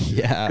conversation.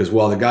 Yeah. Because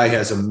while the guy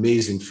has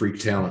amazing freak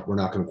talent, we're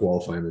not going to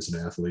qualify him as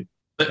an athlete.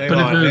 Hang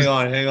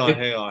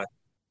on.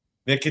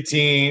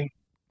 Nicotine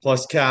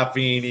plus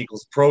caffeine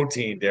equals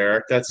protein,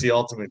 Derek. That's the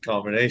ultimate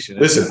combination.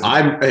 Listen,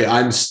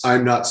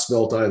 I'm not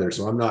svelte either,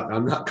 so I'm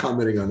not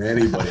commenting on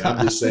anybody.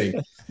 I'm just saying,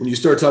 when you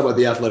start talking about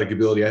the athletic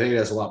ability, I think it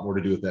has a lot more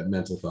to do with that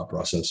mental thought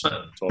process.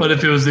 But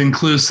if it was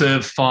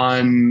inclusive,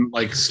 fun,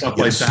 like stuff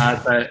like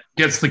that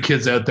gets the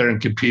kids out there and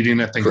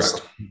competing, I think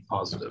it's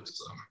positive.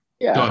 So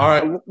yeah, all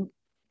right.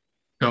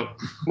 Go.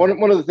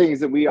 One of the things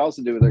that we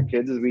also do with our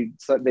kids is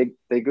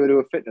they go to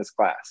a fitness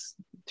class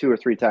 2 or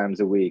 3 times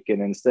a week,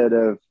 and instead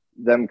of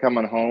them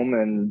coming home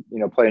and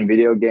playing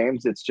video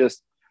games, it's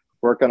just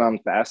working on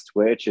fast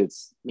twitch.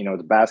 It's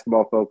it's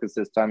basketball focused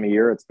this time of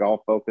year. It's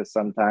golf focused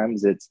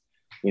sometimes. It's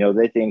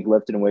they think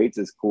lifting weights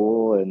is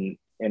cool, and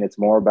it's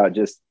more about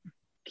just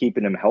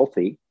keeping them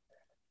healthy.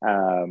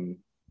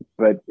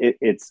 But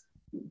it's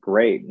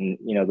great, and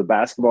the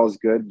basketball is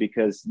good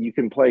because you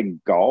can play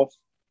golf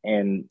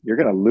and you're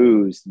going to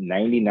lose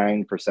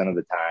 99% of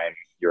the time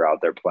you're out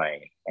there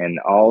playing. And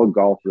all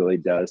golf really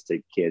does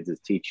to kids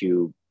is teach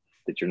you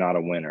that you're not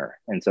a winner.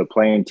 And so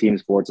playing team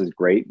sports is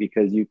great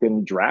because you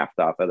can draft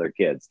off other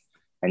kids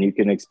and you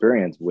can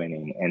experience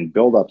winning and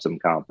build up some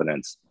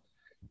confidence.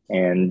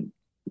 And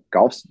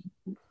golf's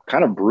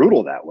kind of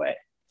brutal that way.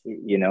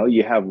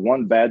 You have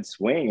one bad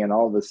swing and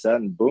all of a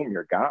sudden, boom,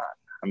 you're gone.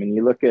 I mean,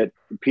 you look at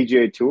the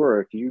PGA Tour,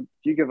 if you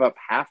give up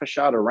half a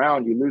shot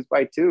around, you lose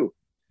by 2.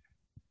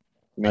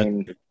 I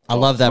mean, I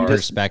love that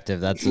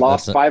perspective. That's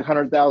lost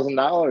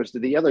 $500,000 to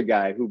the other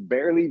guy who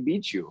barely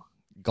beat you.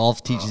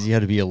 Golf teaches you how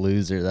to be a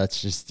loser. That's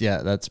just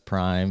that's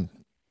prime.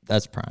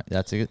 That's prime.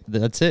 That's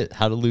it.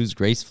 How to lose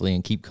gracefully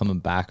and keep coming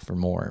back for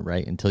more,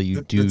 right? Until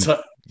you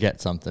get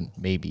something,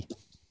 maybe.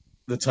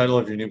 The title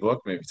of your new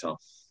book, maybe, Tom.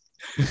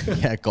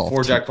 Yeah, golf.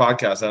 4 Jack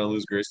Podcast, How to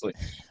Lose Gracefully.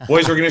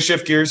 Boys, we're going to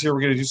shift gears here.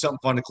 We're going to do something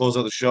fun to close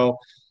out the show.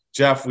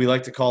 Jeff, we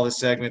like to call this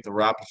segment the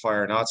rapid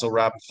fire, not so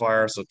rapid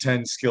fire. So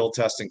 10 skill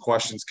testing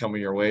questions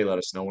coming your way. Let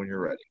us know when you're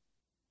ready.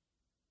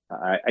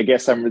 I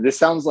guess this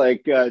sounds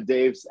like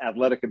Dave's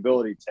athletic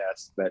ability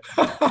test, but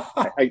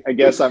I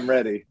guess I'm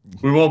ready.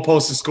 We won't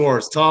post the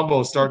scores.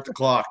 Tombo, start the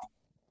clock.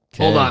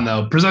 Okay. Hold on,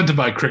 though. Presented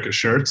by Cricket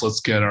Shirts. Let's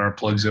get our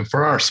plugs in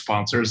for our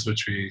sponsors,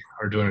 which we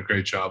are doing a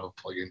great job of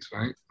plugging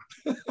tonight.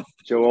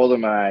 Joe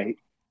Oldham,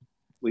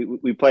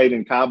 we played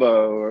in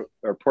Cabo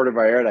or Puerto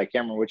Vallarta. I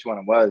can't remember which one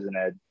it was in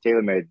a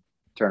TaylorMade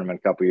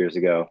tournament a couple years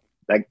ago.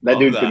 That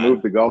dude can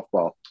move the golf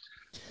ball.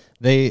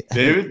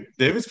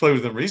 David's played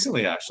with them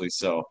recently, actually.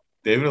 So,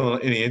 David,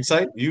 any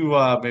insight? You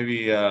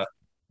maybe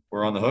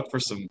were on the hook for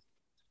some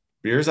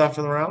beers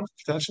after the round,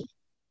 potentially?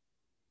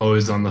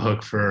 Always on the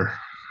hook for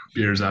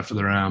beers after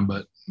the round,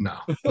 but no.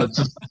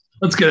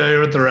 Let's get out here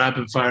with the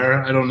rapid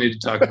fire. I don't need to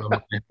talk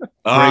about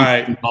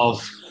my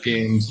golf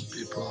games,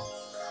 people.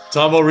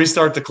 Tom, we'll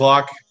restart the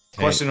clock.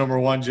 Okay. Question number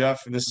 1,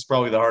 Jeff, and this is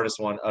probably the hardest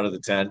one out of the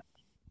 10.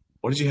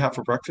 What did you have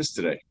for breakfast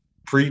today?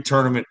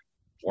 Pre-tournament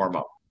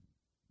warm-up.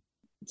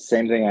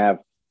 Same thing I have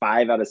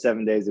 5 out of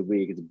 7 days a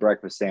week. It's a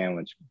breakfast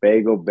sandwich.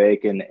 Bagel,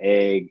 bacon,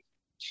 egg,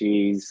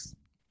 cheese.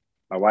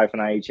 My wife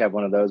and I each have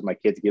one of those. My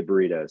kids get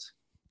burritos.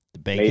 The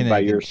bacon,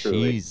 egg, and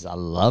cheese. I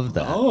love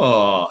that.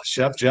 Oh,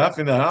 Chef Jeff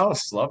in the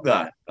house. Love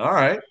that. All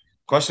right.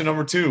 Question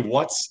number 2.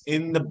 What's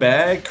in the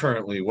bag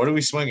currently? What are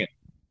we swinging?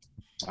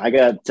 I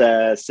got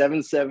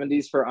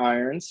 770s for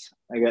irons.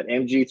 I got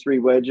MG3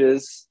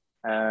 wedges,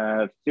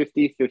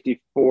 50,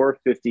 54,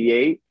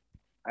 58.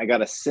 I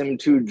got a Sim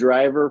 2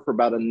 driver for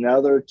about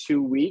another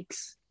 2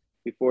 weeks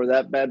before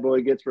that bad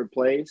boy gets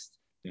replaced.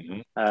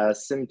 Mm-hmm.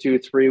 Sim 2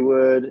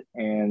 3-wood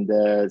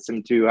and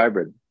Sim 2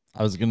 hybrid.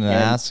 I was going to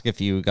ask if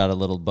you got a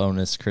little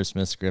bonus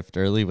Christmas gift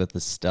early with the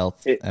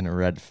stealth and a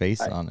red face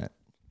on it.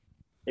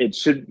 It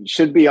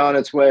should be on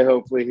its way,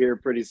 hopefully, here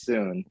pretty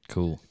soon.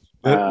 Cool.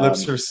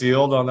 Lips are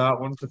sealed on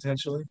that one,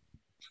 potentially?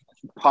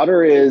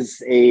 Putter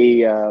is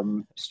a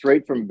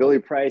straight from Billy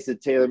Price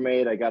at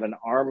TaylorMade. I got an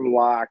arm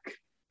lock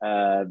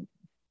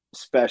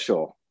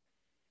special.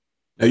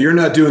 Now, you're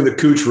not doing the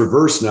Cooch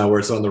reverse now where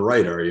it's on the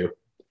right, are you?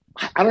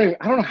 I don't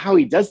know how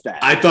he does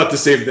that. I thought the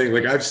same thing.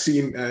 Like, I've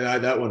seen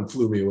that one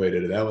blew me away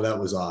today. That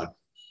was odd.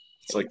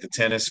 It's like the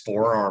tennis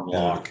forearm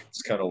lock.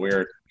 It's kind of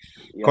weird.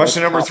 Yeah,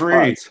 question number 3.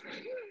 Putts.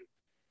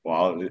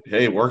 Well,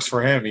 hey, it works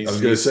for him. I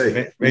was going to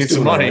say, made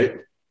some money.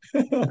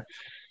 Right.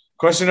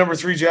 Question number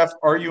 3, Jeff.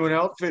 Are you an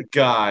outfit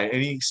guy?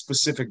 Any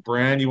specific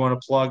brand you want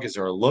to plug? Is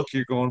there a look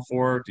you're going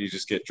for? Do you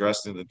just get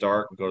dressed in the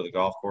dark and go to the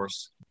golf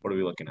course? What are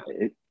we looking at?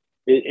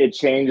 It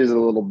changes a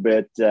little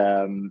bit.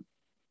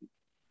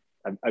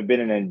 I've been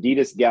an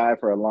Adidas guy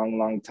for a long,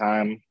 long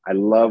time. I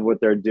love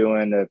what they're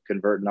doing of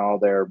converting all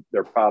their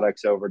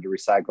products over to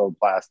recycled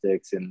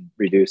plastics and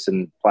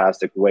reducing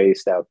plastic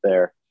waste out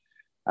there.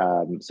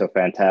 So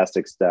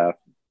fantastic stuff.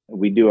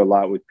 We do a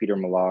lot with Peter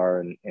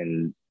Millar,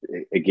 and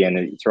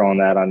again, throwing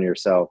that on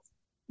yourself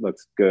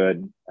looks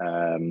good.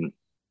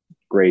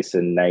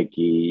 Grayson,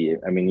 Nike,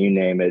 I mean, you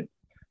name it.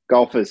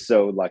 Golf is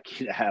so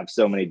lucky to have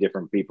so many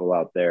different people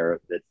out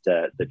there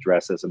that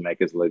dress us and make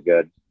us look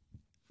good.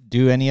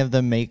 Do any of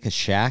them make a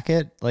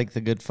shacket like the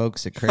good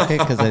folks at Cricket?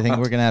 Because I think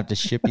we're going to have to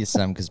ship you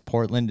some, because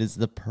Portland is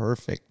the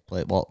perfect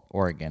place. Well,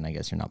 Oregon, I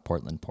guess you're not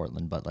Portland,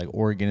 but like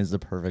Oregon is the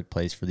perfect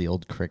place for the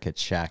old Cricket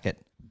shacket.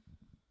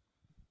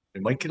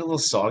 It might get a little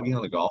soggy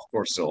on the golf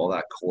course, so all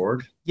that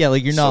cord. Yeah,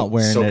 like you're not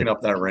wearing soaking it.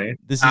 up that rain.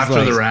 This is After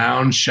like, the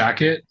round,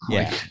 shacket.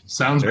 Yeah. Like,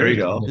 sounds There you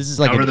great. go. This is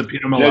like Cover the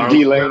Peter Millar. No,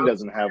 D-Lane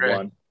doesn't have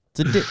one.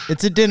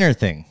 it's a dinner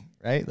thing,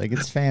 right? Like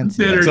it's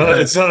fancy. Dinner.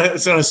 It's not a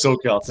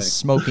SoCal It's a thing.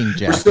 smoking We're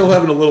jacket. still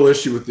having a little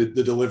issue with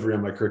the delivery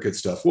on my Cricket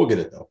stuff. We'll get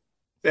it though.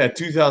 Yeah,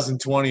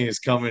 2020 is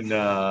coming,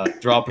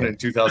 dropping in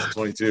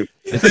 2022.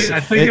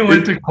 I think it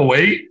went to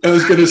Kuwait. I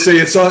was going to say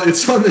it's on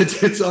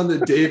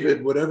the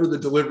David, whatever the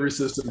delivery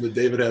system that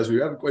David has.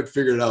 We haven't quite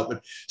figured it out,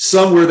 but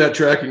somewhere that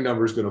tracking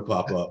number is going to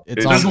pop up.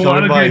 It's There's a on,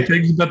 lot of great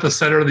things about the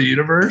center of the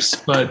universe,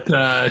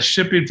 but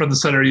shipping from the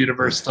center of the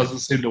universe doesn't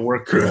seem to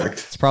work. Correct.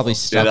 it's probably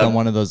stuck that- on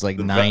one of those like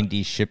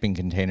 90 shipping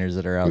containers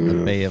that are out in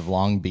the Bay of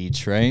Long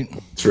Beach, right?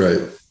 That's right.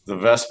 The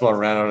Vespa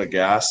ran out of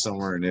gas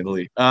somewhere in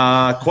Italy.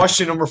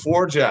 Question number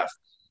 4, Jeff.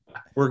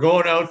 We're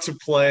going out to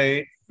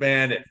play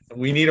Bandon.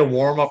 We need a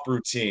warm-up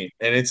routine,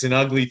 and it's an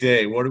ugly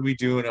day. What are we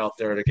doing out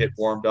there to get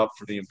warmed up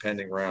for the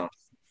impending round?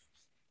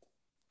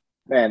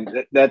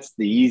 Man, that's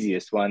the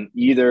easiest one.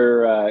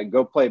 Either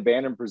go play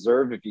Bandon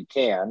Preserve if you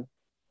can,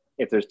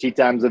 if there's tee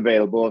times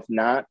available. If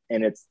not,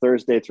 and it's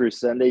Thursday through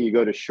Sunday, you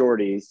go to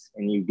Shorty's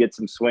and you get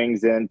some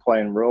swings in,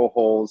 playing real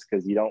holes,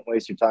 because you don't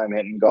waste your time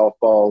hitting golf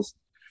balls.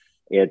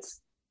 It's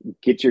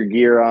get your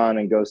gear on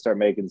and go start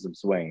making some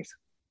swings.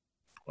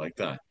 Like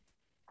that.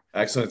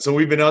 Excellent. So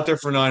we've been out there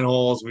for 9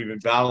 holes. We've been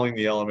battling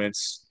the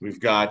elements. We've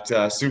got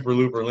Super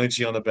Looper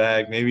Lynchy on the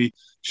bag. Maybe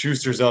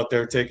Schuster's out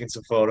there taking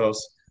some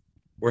photos.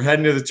 We're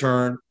heading to the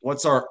turn.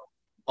 What's our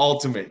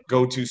ultimate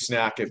go-to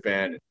snack at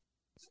Bandon?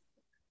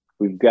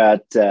 We've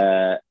got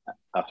a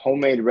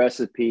homemade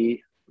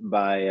recipe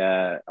by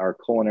our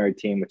culinary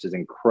team, which is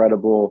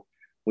incredible.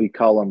 We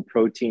call them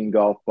protein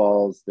golf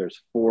balls.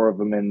 There's 4 of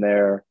them in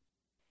there.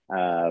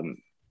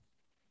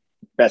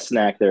 Best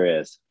snack there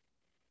is.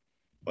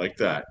 Like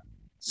that.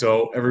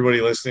 So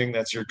everybody listening,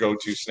 that's your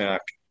go-to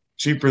snack.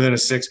 Cheaper than a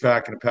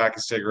 6-pack and a pack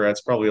of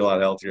cigarettes. Probably a lot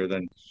healthier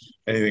than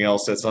anything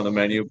else that's on the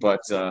menu.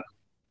 But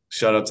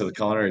shout out to the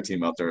culinary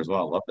team out there as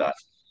well. Love that.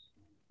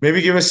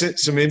 Maybe give us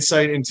some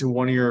insight into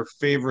one of your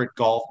favorite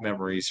golf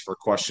memories for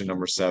question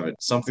number 7.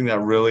 Something that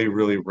really,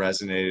 really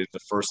resonated the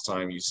first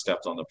time you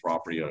stepped on the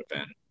property out at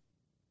Bandon.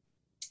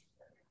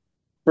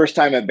 First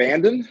time at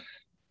Bandon?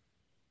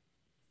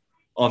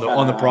 On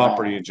the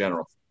property in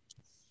general.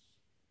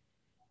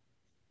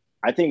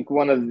 I think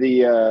one of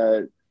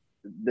the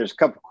there's a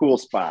couple cool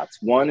spots.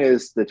 One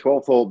is the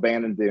 12th hole at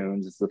Bandon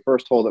Dunes. It's the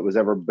first hole that was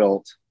ever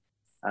built.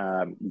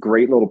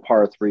 Great little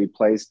par 3,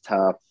 plays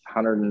tough,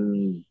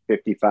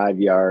 155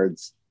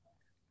 yards.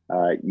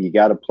 You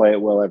got to play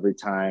it well every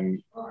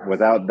time.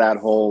 Without that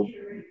hole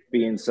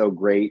being so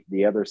great,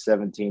 the other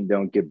 17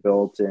 don't get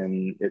built,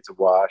 and it's a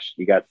wash.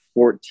 You got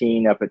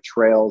 14 up at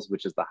Trails,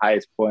 which is the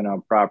highest point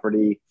on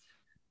property.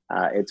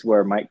 It's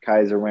where Mike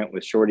Kaiser went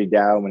with Shorty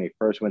Dow when he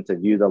first went to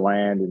view the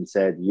land and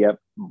said, yep,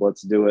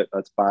 let's do it.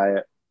 Let's buy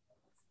it.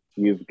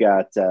 You've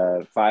got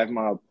 5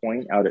 Mile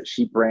Point out at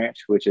Sheep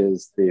Ranch, which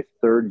is the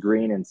 3rd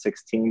green and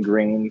 16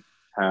 green,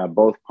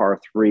 both par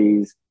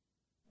 3s,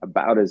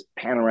 about as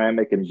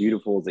panoramic and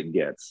beautiful as it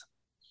gets.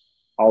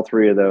 All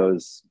 3 of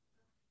those,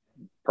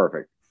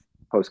 perfect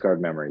postcard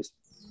memories.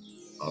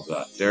 Love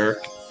that. Derek,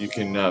 you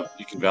can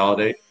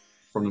validate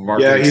from the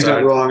marketing Yeah, he's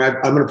side. not wrong.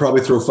 I'm going to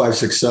probably throw 5,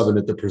 6, 7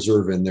 at the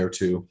Preserve in there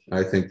too.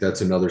 I think that's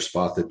another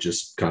spot that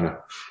just kind of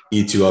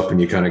eats you up, and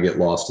you kind of get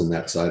lost in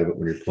that side of it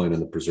when you're playing on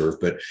the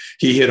Preserve. But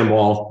he hit them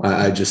all.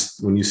 I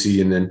just, when you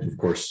see, and then of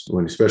course,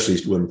 especially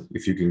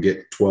if you can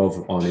get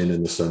 12 on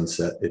in the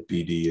sunset at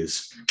BD,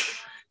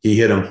 he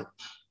hit them.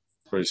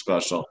 Pretty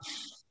special.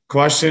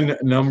 Question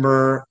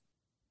number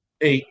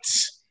 8.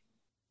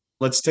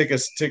 Let's take a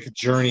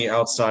journey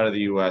outside of the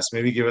U.S.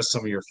 Maybe give us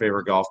some of your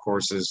favorite golf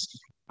courses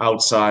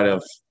outside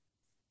of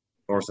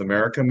North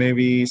America,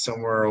 maybe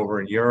somewhere over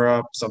in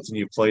Europe, something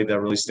you played that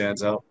really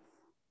stands out.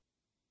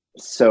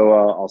 So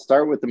I'll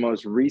start with the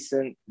most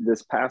recent.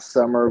 This past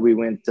summer, we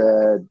went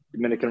to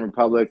Dominican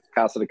Republic,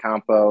 Casa de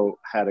Campo,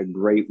 had a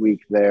great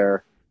week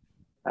there.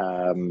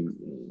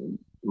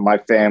 My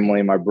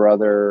family, my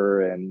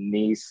brother and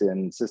niece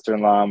and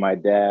sister-in-law, my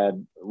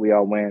dad, we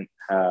all went.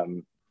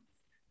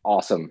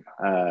 Awesome.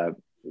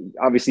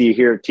 Obviously, you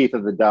hear Teeth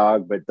of the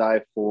Dog, but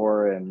Dive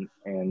 4 and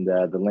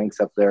the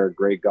links up there are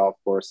great golf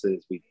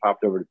courses. We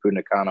popped over to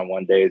Punta Cana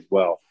one day as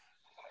well.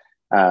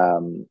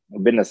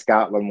 I've been to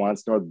Scotland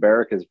once. North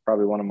Berwick is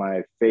probably one of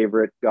my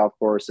favorite golf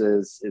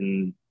courses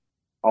in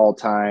all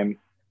time.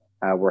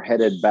 We're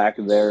headed back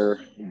there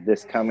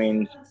this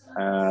coming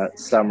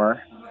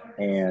summer,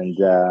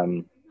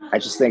 and I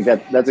just think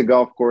that that's a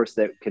golf course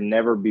that can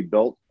never be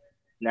built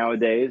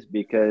nowadays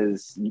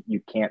because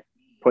you can't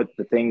put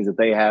the things that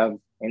they have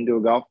into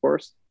a golf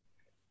course,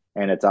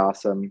 and it's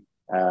awesome.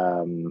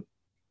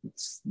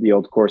 The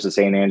old course of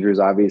St. Andrews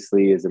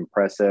obviously is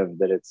impressive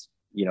that it's,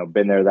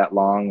 been there that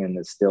long and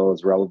is still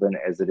as relevant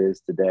as it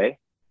is today.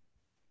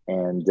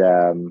 And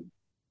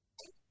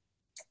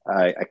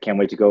I can't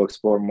wait to go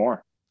explore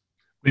more.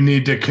 We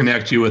need to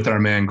connect you with our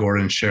man,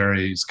 Gordon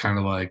Sherry. He's kind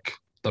of like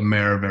the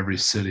mayor of every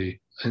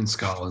city in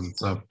Scotland.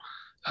 So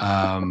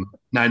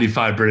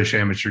 95 British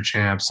amateur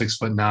champ,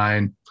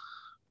 6'9",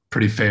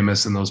 pretty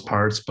famous in those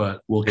parts,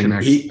 but we'll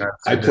connect.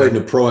 I played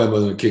in a pro-am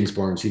with him at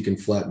Kingsbarns. He can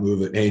flat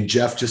move it. Hey,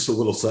 Jeff, just a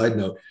little side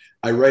note.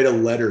 I write a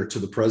letter to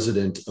the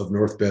president of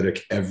North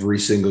Berwick every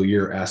single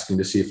year asking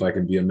to see if I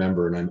can be a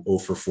member, and I'm 0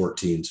 for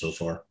 14 so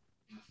far.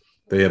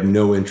 They have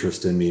no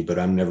interest in me, but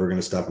I'm never going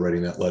to stop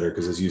writing that letter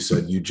because, as you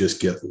said, you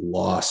just get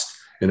lost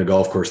in a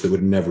golf course that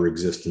would never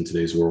exist in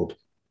today's world.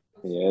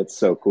 Yeah, it's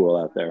so cool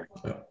out there.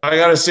 I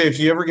got to say, if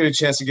you ever get a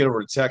chance to get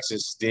over to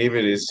Texas,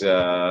 David is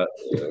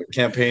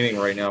campaigning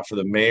right now for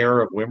the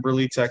mayor of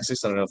Wimberley,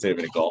 Texas. I don't know if they have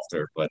any golf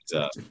there, but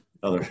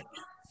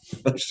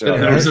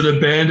there's an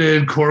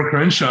abandoned Core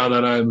Crenshaw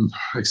that I'm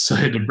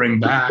excited to bring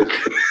back.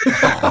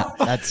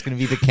 That's going to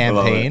be the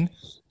campaign.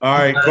 All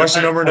right,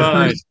 question number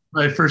 9.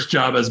 My first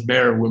job as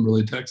mayor of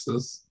Wimberley,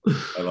 Texas.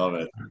 I love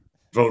it.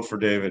 Vote for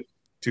David,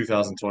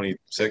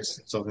 2026,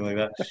 something like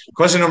that.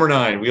 Question number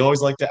 9. We always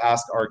like to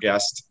ask our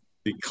guest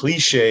the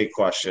cliche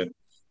question.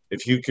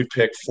 If you could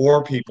pick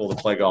 4 people to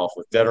play golf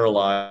with, dead or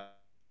alive,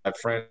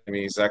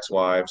 frenemies,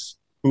 ex-wives,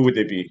 who would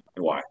they be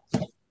and why?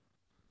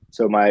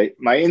 So my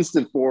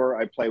instant 4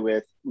 I play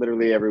with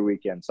literally every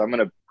weekend. So I'm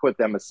going to put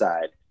them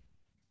aside.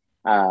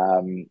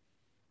 I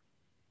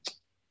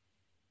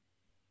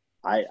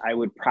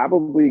would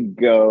probably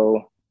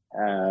go,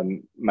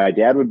 my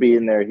dad would be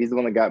in there. He's the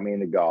one that got me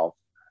into golf.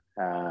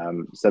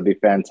 So it'd be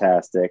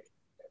fantastic.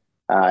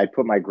 I'd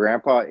put my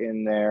grandpa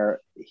in there.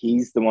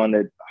 He's the one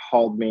that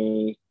hauled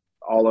me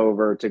all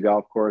over to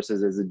golf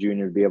courses as a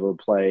junior to be able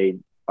to play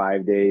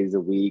 5 days a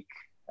week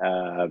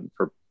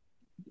for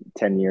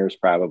 10 years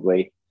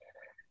probably.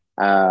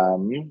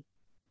 Boy,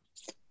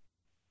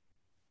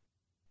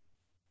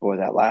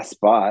 that last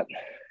spot.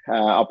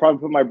 I'll probably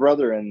put my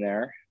brother in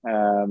there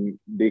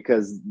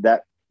because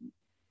that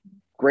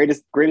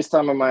greatest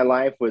time of my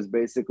life was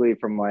basically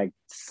from like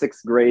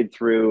 6th grade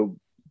through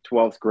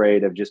 12th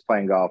grade of just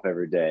playing golf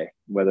every day,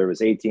 whether it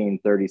was 18,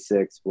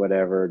 36,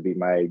 whatever. It'd be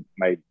my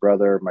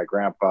brother, my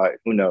grandpa,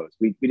 who knows?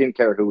 We didn't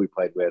care who we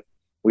played with.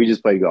 We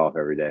just played golf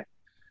every day.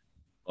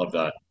 Love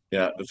that.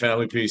 Yeah, the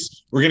family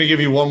piece. We're going to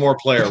give you one more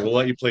player. We'll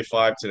let you play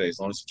 5 today as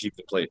long as you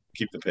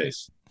keep the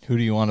pace. Who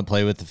do you want to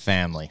play with the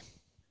family?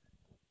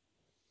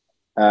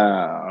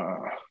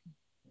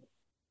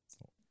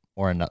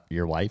 Or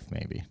your wife,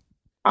 maybe.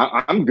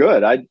 I'm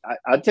good.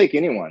 I'd take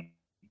anyone.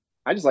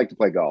 I just like to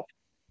play golf.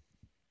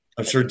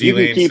 I'm sure you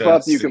can keep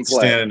up. You can play.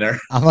 Standing there.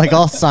 I'm like,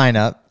 I'll sign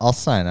up.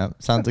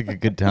 Sounds like a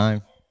good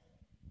time.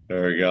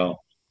 There we go.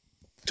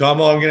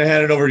 Tomo, I'm going to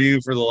hand it over to you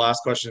for the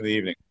last question of the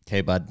evening.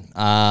 Okay, bud.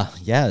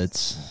 Yeah,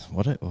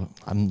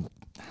 I'm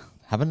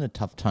having a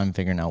tough time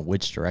figuring out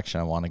which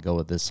direction I want to go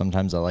with this.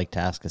 Sometimes I like to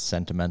ask a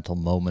sentimental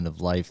moment of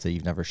life that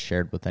you've never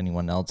shared with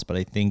anyone else, but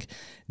I think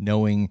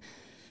knowing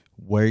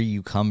where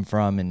you come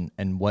from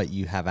and what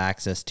you have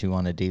access to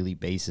on a daily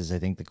basis, I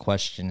think the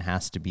question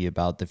has to be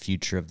about the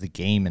future of the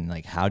game and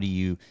like how do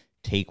you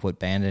take what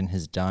Bandon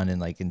has done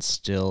and like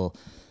instill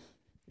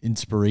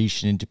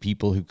inspiration into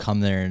people who come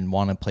there and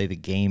want to play the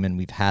game. And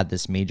we've had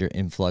this major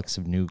influx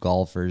of new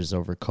golfers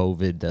over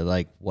COVID that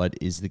like, what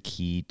is the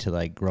key to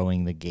like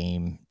growing the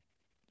game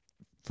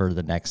for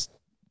the next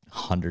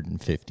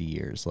 150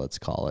 years, let's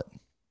call it?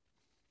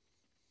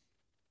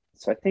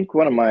 So I think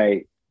one of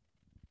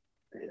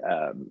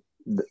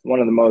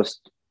the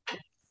most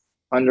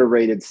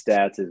underrated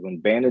stats is when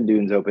Bandon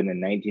Dunes opened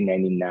in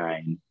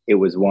 1999, it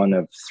was one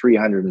of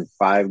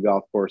 305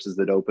 golf courses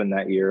that opened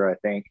that year, I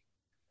think.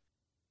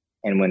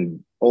 And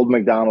when Old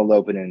McDonald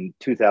opened in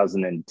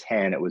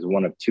 2010, it was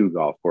one of 2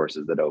 golf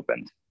courses that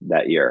opened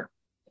that year.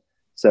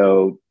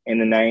 So in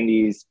the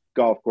 90s,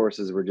 golf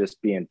courses were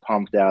just being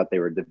pumped out. They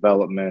were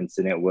developments,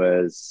 and it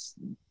was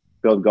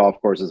build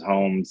golf courses,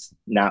 homes,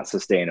 not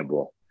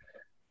sustainable.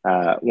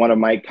 One of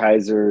Mike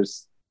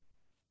Kaiser's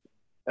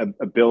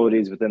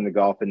abilities within the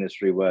golf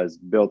industry was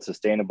build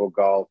sustainable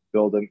golf,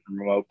 build them in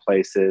remote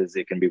places.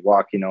 It can be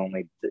walking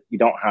only. You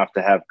don't have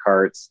to have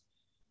carts.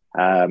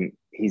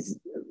 He's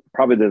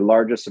probably the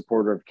largest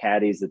supporter of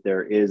caddies that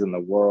there is in the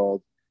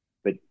world,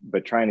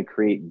 but trying to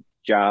create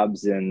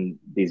jobs in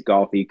these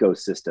golf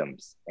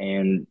ecosystems.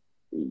 And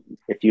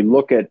if you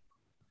look at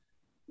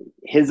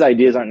his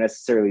ideas, aren't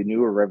necessarily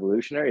new or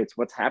revolutionary. It's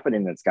what's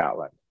happening in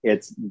Scotland.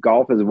 It's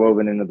golf is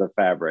woven into the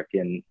fabric.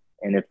 And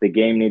if the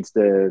game needs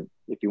to,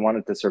 if you want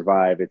it to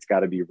survive, it's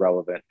got to be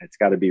relevant. It's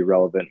got to be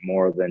relevant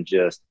more than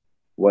just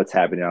what's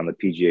happening on the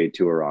PGA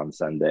Tour on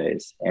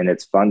Sundays. And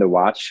it's fun to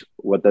watch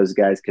what those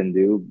guys can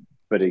do.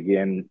 But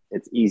again,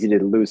 it's easy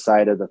to lose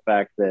sight of the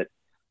fact that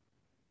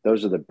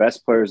Those are the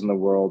best players in the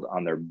world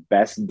on their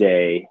best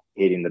day,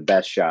 hitting the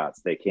best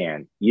shots they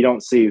can. You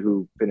don't see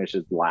who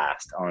finishes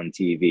last on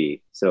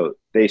TV. So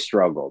they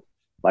struggled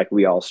like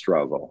we all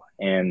struggle.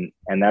 And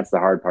that's the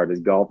hard part, is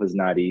golf is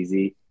not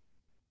easy.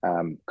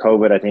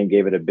 COVID, I think,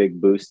 gave it a big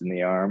boost in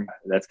the arm.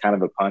 That's kind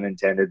of a pun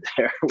intended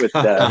there with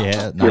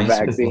your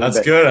vaccine.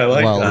 That's good. I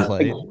like that.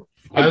 Played.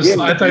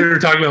 I thought you were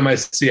talking about my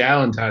Sea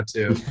Island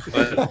tattoo.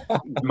 But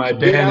my get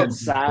Bandon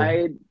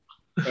outside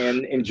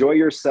and enjoy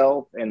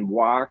yourself and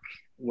walk.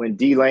 When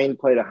D Lane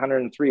played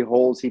 103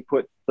 holes, he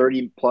put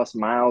 30 plus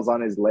miles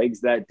on his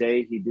legs that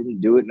day. He didn't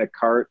do it in a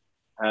cart.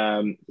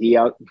 He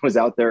was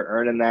out there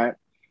earning that.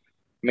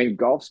 I mean,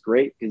 golf's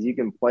great because you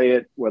can play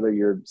it whether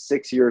you're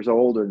 6 years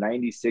old or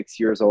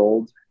 96 years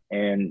old,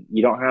 and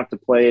you don't have to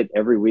play it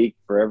every week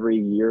for every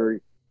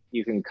year.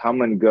 You can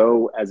come and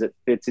go as it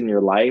fits in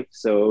your life.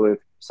 So if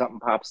something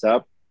pops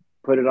up,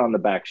 put it on the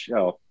back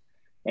shelf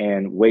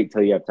and wait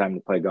till you have time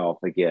to play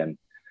golf again.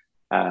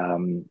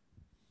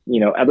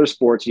 Other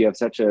sports, you have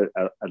such a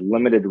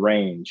limited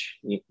range.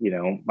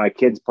 My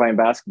kids playing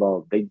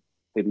basketball, they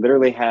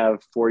literally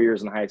have 4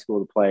 years in high school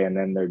to play and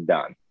then they're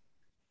done.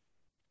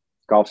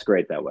 Golf's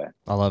great that way.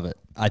 I love it.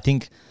 I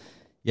think,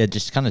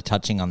 just kind of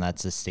touching on that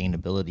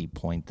sustainability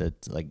point,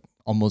 that's like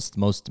almost the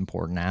most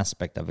important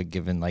aspect of it,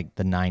 given like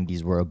the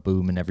 90s were a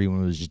boom and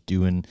everyone was just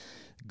doing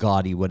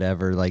gaudy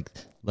whatever, like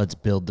let's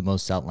build the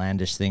most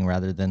outlandish thing,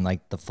 rather than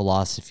like the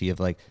philosophy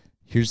of like,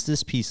 here's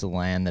this piece of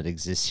land that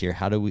exists here.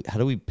 How do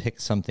we pick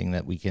something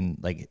that we can,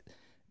 like,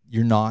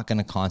 you're not going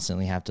to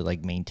constantly have to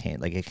like maintain,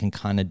 like it can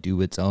kind of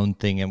do its own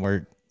thing.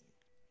 And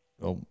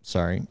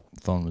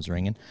phone was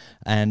ringing.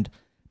 And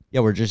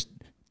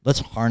let's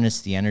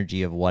harness the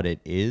energy of what it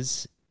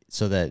is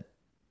so that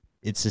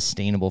it's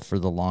sustainable for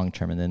the long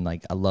term. And then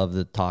like, I love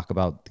the talk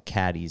about the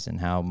caddies and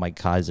how Mike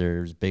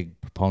Kaiser is a big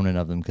proponent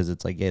of them, because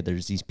it's like,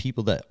 there's these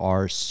people that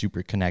are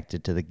super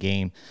connected to the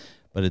game,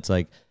 but it's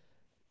like,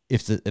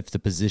 if the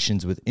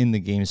positions within the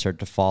game start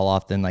to fall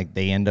off, then like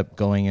they end up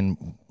going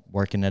and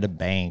working at a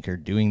bank or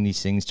doing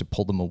these things to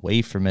pull them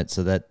away from it,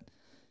 so that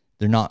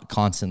they're not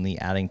constantly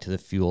adding to the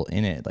fuel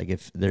in it. Like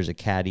if there's a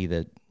caddy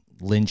that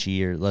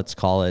Lynchy, or let's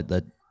call it,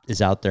 that is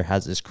out there,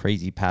 has this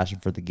crazy passion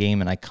for the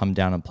game, and I come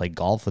down and play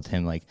golf with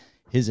him, like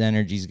his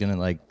energy is going to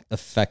like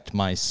affect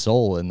my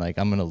soul. And like,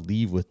 I'm going to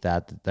leave with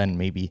that. Then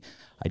maybe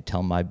I'd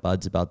tell my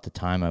buds about the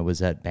time I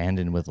was at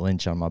Bandon with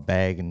Lynch on my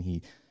bag and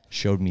he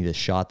showed me the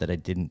shot that I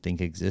didn't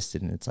think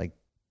existed. And it's like,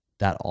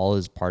 that all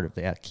is part of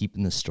that,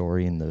 keeping the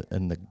story and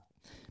the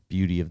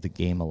beauty of the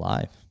game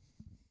alive.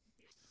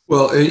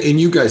 Well, and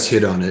you guys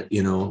hit on it.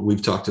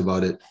 We've talked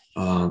about it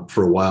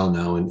for a while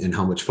now, and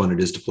how much fun it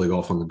is to play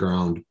golf on the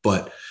ground.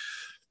 But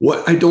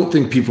what I don't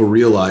think people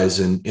realize,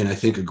 and I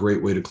think a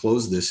great way to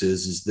close this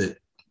is that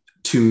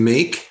to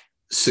make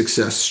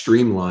success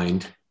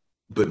streamlined,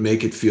 but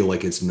make it feel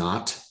like it's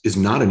not, is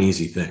not an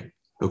easy thing.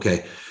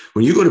 Okay.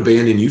 When you go to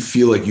Bandon, you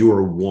feel like you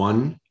are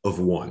one of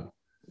one.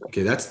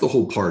 Okay. That's the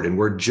whole part. And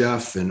where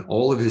Jeff and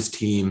all of his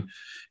team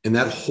and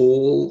that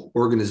whole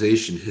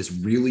organization has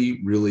really,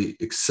 really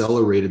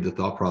accelerated the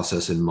thought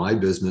process in my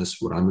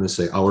business, what I'm going to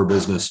say, our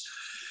business,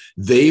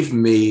 they've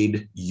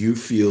made you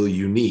feel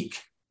unique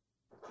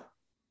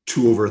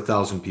to over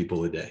 1,000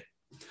 people a day.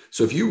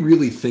 So if you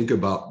really think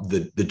about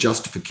the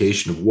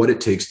justification of what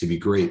it takes to be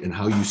great and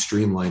how you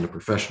streamline a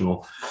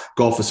professional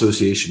golf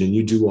association and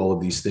you do all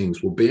of these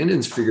things, well,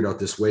 Bandon's figured out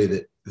this way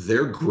that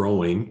they're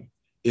growing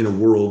in a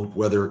world,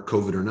 whether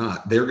COVID or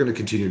not, they're going to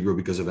continue to grow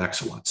because of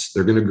excellence.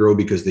 They're going to grow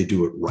because they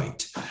do it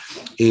right.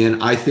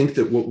 And I think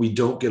that what we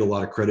don't get a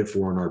lot of credit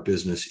for in our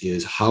business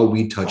is how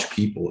we touch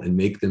people and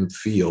make them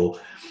feel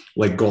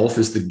like golf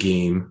is the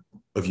game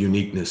of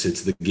uniqueness.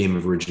 It's the game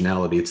of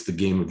originality. It's the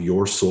game of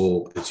your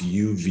soul. It's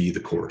you v the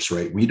course,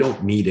 right? We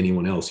don't need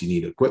anyone else. You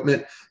need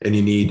equipment and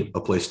you need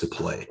a place to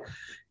play.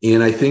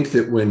 And I think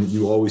that when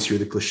you always hear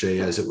the cliche,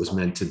 as it was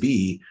meant to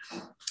be,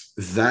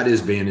 that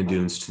is Bandon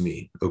Dunes to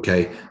me.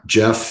 Okay.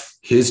 Jeff,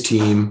 his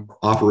team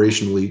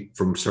operationally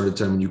from start to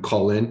time, when you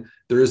call in,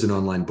 there is an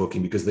online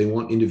booking because they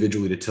want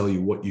individually to tell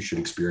you what you should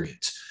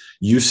experience.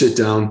 You sit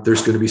down,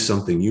 there's going to be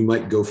something. You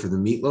might go for the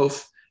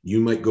meatloaf. You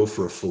might go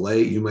for a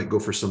filet. You might go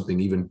for something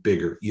even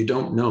bigger. You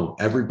don't know.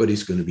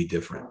 Everybody's going to be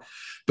different.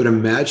 But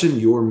imagine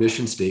your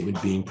mission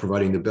statement being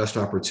providing the best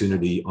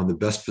opportunity on the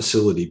best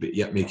facility, but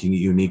yet making it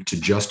unique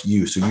to just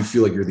you. So you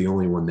feel like you're the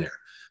only one there,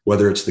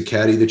 whether it's the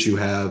caddy that you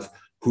have,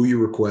 who you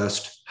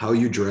request, how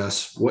you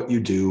dress, what you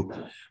do.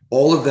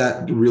 All of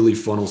that really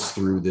funnels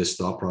through this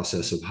thought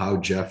process of how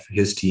Jeff,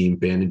 his team,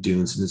 Bandon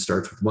Dunes, and it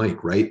starts with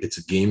Mike, right? It's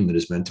a game that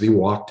is meant to be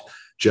walked.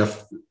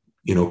 Jeff,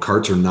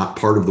 carts are not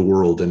part of the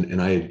world.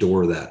 And I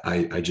adore that.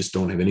 I just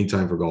don't have any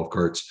time for golf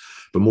carts.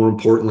 But more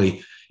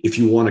importantly, if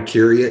you want to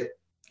carry it,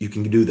 you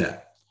can do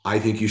that. I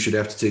think you should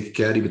have to take a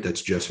caddy, but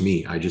that's just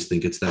me. I just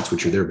think that's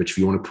what you're there. But if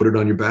you want to put it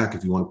on your back,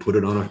 if you want to put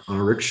it on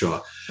a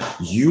rickshaw,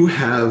 you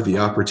have the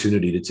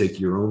opportunity to take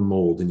your own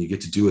mold and you get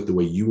to do it the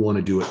way you want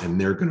to do it.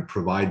 And they're going to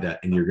provide that.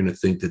 And you're going to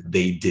think that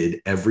they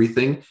did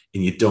everything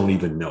and you don't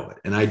even know it.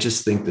 And I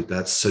just think that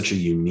that's such a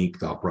unique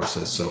thought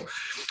process. So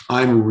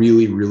I'm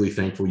really, really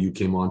thankful you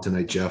came on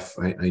tonight, Jeff.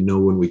 I know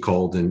when we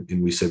called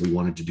and we said we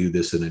wanted to do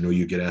this, and I know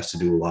you get asked to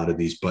do a lot of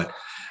these, but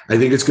I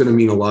think it's going to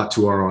mean a lot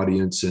to our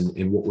audience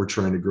and what we're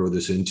trying to grow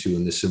this into,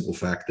 and the simple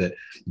fact that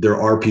there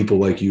are people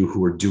like you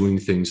who are doing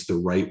things the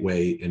right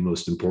way, and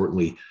most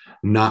importantly,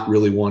 not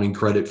really wanting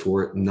credit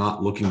for it,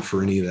 not looking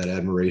for any of that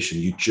admiration.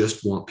 You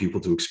just want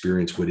people to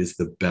experience what is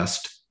the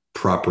best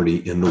property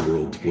in the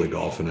world to play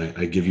golf, and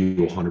I give you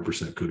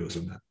 100% kudos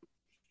on that.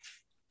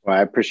 Well,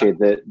 I appreciate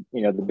that.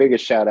 The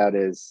biggest shout out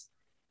is,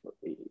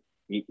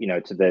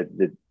 to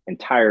the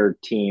entire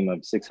team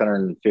of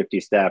 650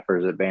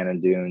 staffers at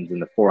Bandon Dunes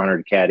and the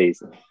 400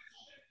 caddies.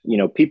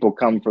 People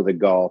come for the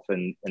golf,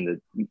 and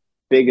the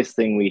biggest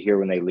thing we hear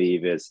when they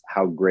leave is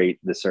how great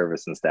the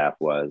service and staff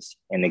was.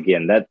 And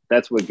again,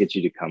 that's what gets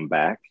you to come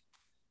back.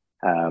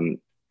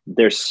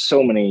 There's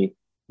so many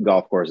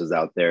golf courses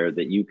out there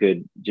that you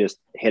could just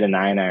hit a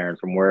 9-iron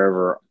from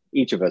wherever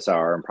each of us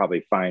are and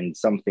probably find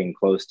something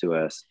close to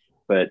us.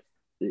 But,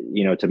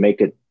 to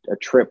make it a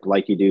trip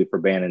like you do for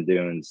Bandon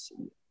Dunes,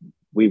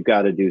 we've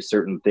got to do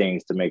certain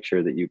things to make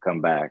sure that you come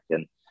back.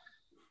 And,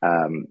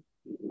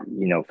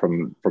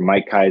 from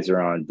Mike Kaiser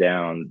on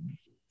down,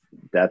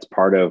 that's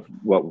part of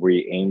what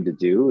we aim to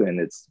do. And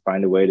it's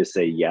find a way to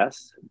say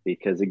yes,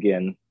 because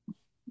again,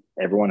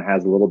 everyone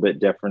has a little bit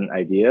different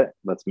idea.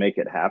 Let's make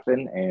it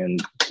happen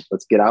and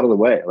let's get out of the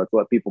way. Let's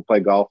let people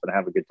play golf and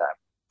have a good time.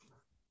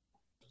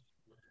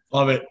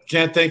 Love it.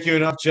 Can't thank you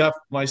enough, Jeff.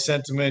 My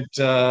sentiment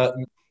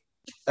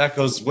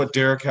echoes what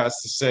Derek has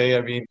to say.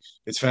 I mean,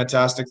 it's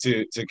fantastic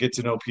to get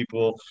to know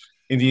people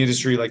in the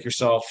industry like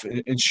yourself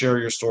and share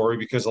your story,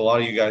 because a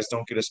lot of you guys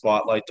don't get a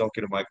spotlight, don't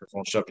get a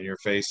microphone shoved in your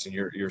face, and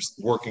you're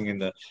working in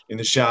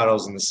the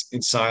shadows and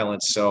in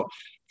silence. So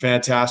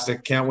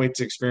fantastic. Can't wait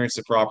to experience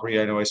the property.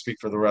 I know I speak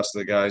for the rest of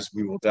the guys.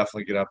 We will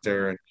definitely get up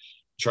there and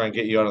try and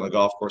get you out on the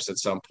golf course at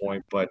some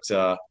point. But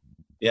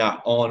yeah,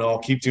 all in all,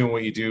 keep doing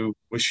what you do.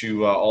 Wish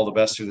you all the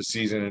best through the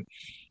season, and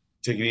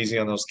take it easy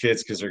on those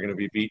kids, because they're going to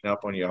be beating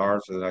up on you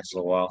hard for the next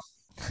little while.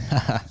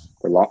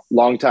 For a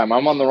long time.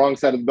 I'm on the wrong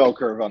side of the bell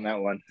curve on that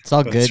one. It's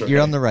all good. Right.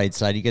 You're on the right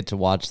side. You get to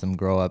watch them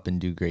grow up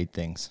and do great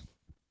things.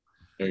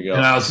 There you go.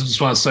 And I also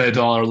just want to say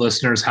to all our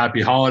listeners,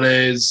 happy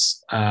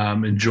holidays.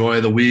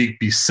 Enjoy the week.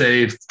 Be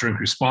safe. Drink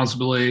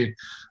responsibly.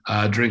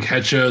 Drink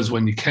Hedgehog's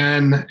when you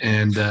can,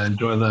 and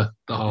enjoy the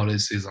holiday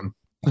season.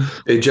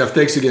 Hey, Jeff,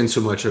 thanks again so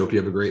much. I hope you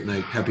have a great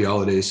night. Happy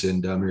holidays,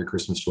 and Merry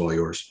Christmas to all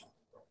yours.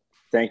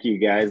 Thank you,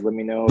 guys. Let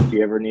me know if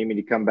you ever need me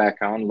to come back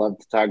on. Love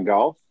to talk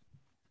golf.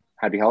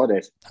 Happy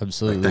holidays.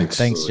 Absolutely.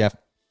 Thanks, Jeff.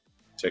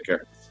 Take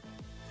care.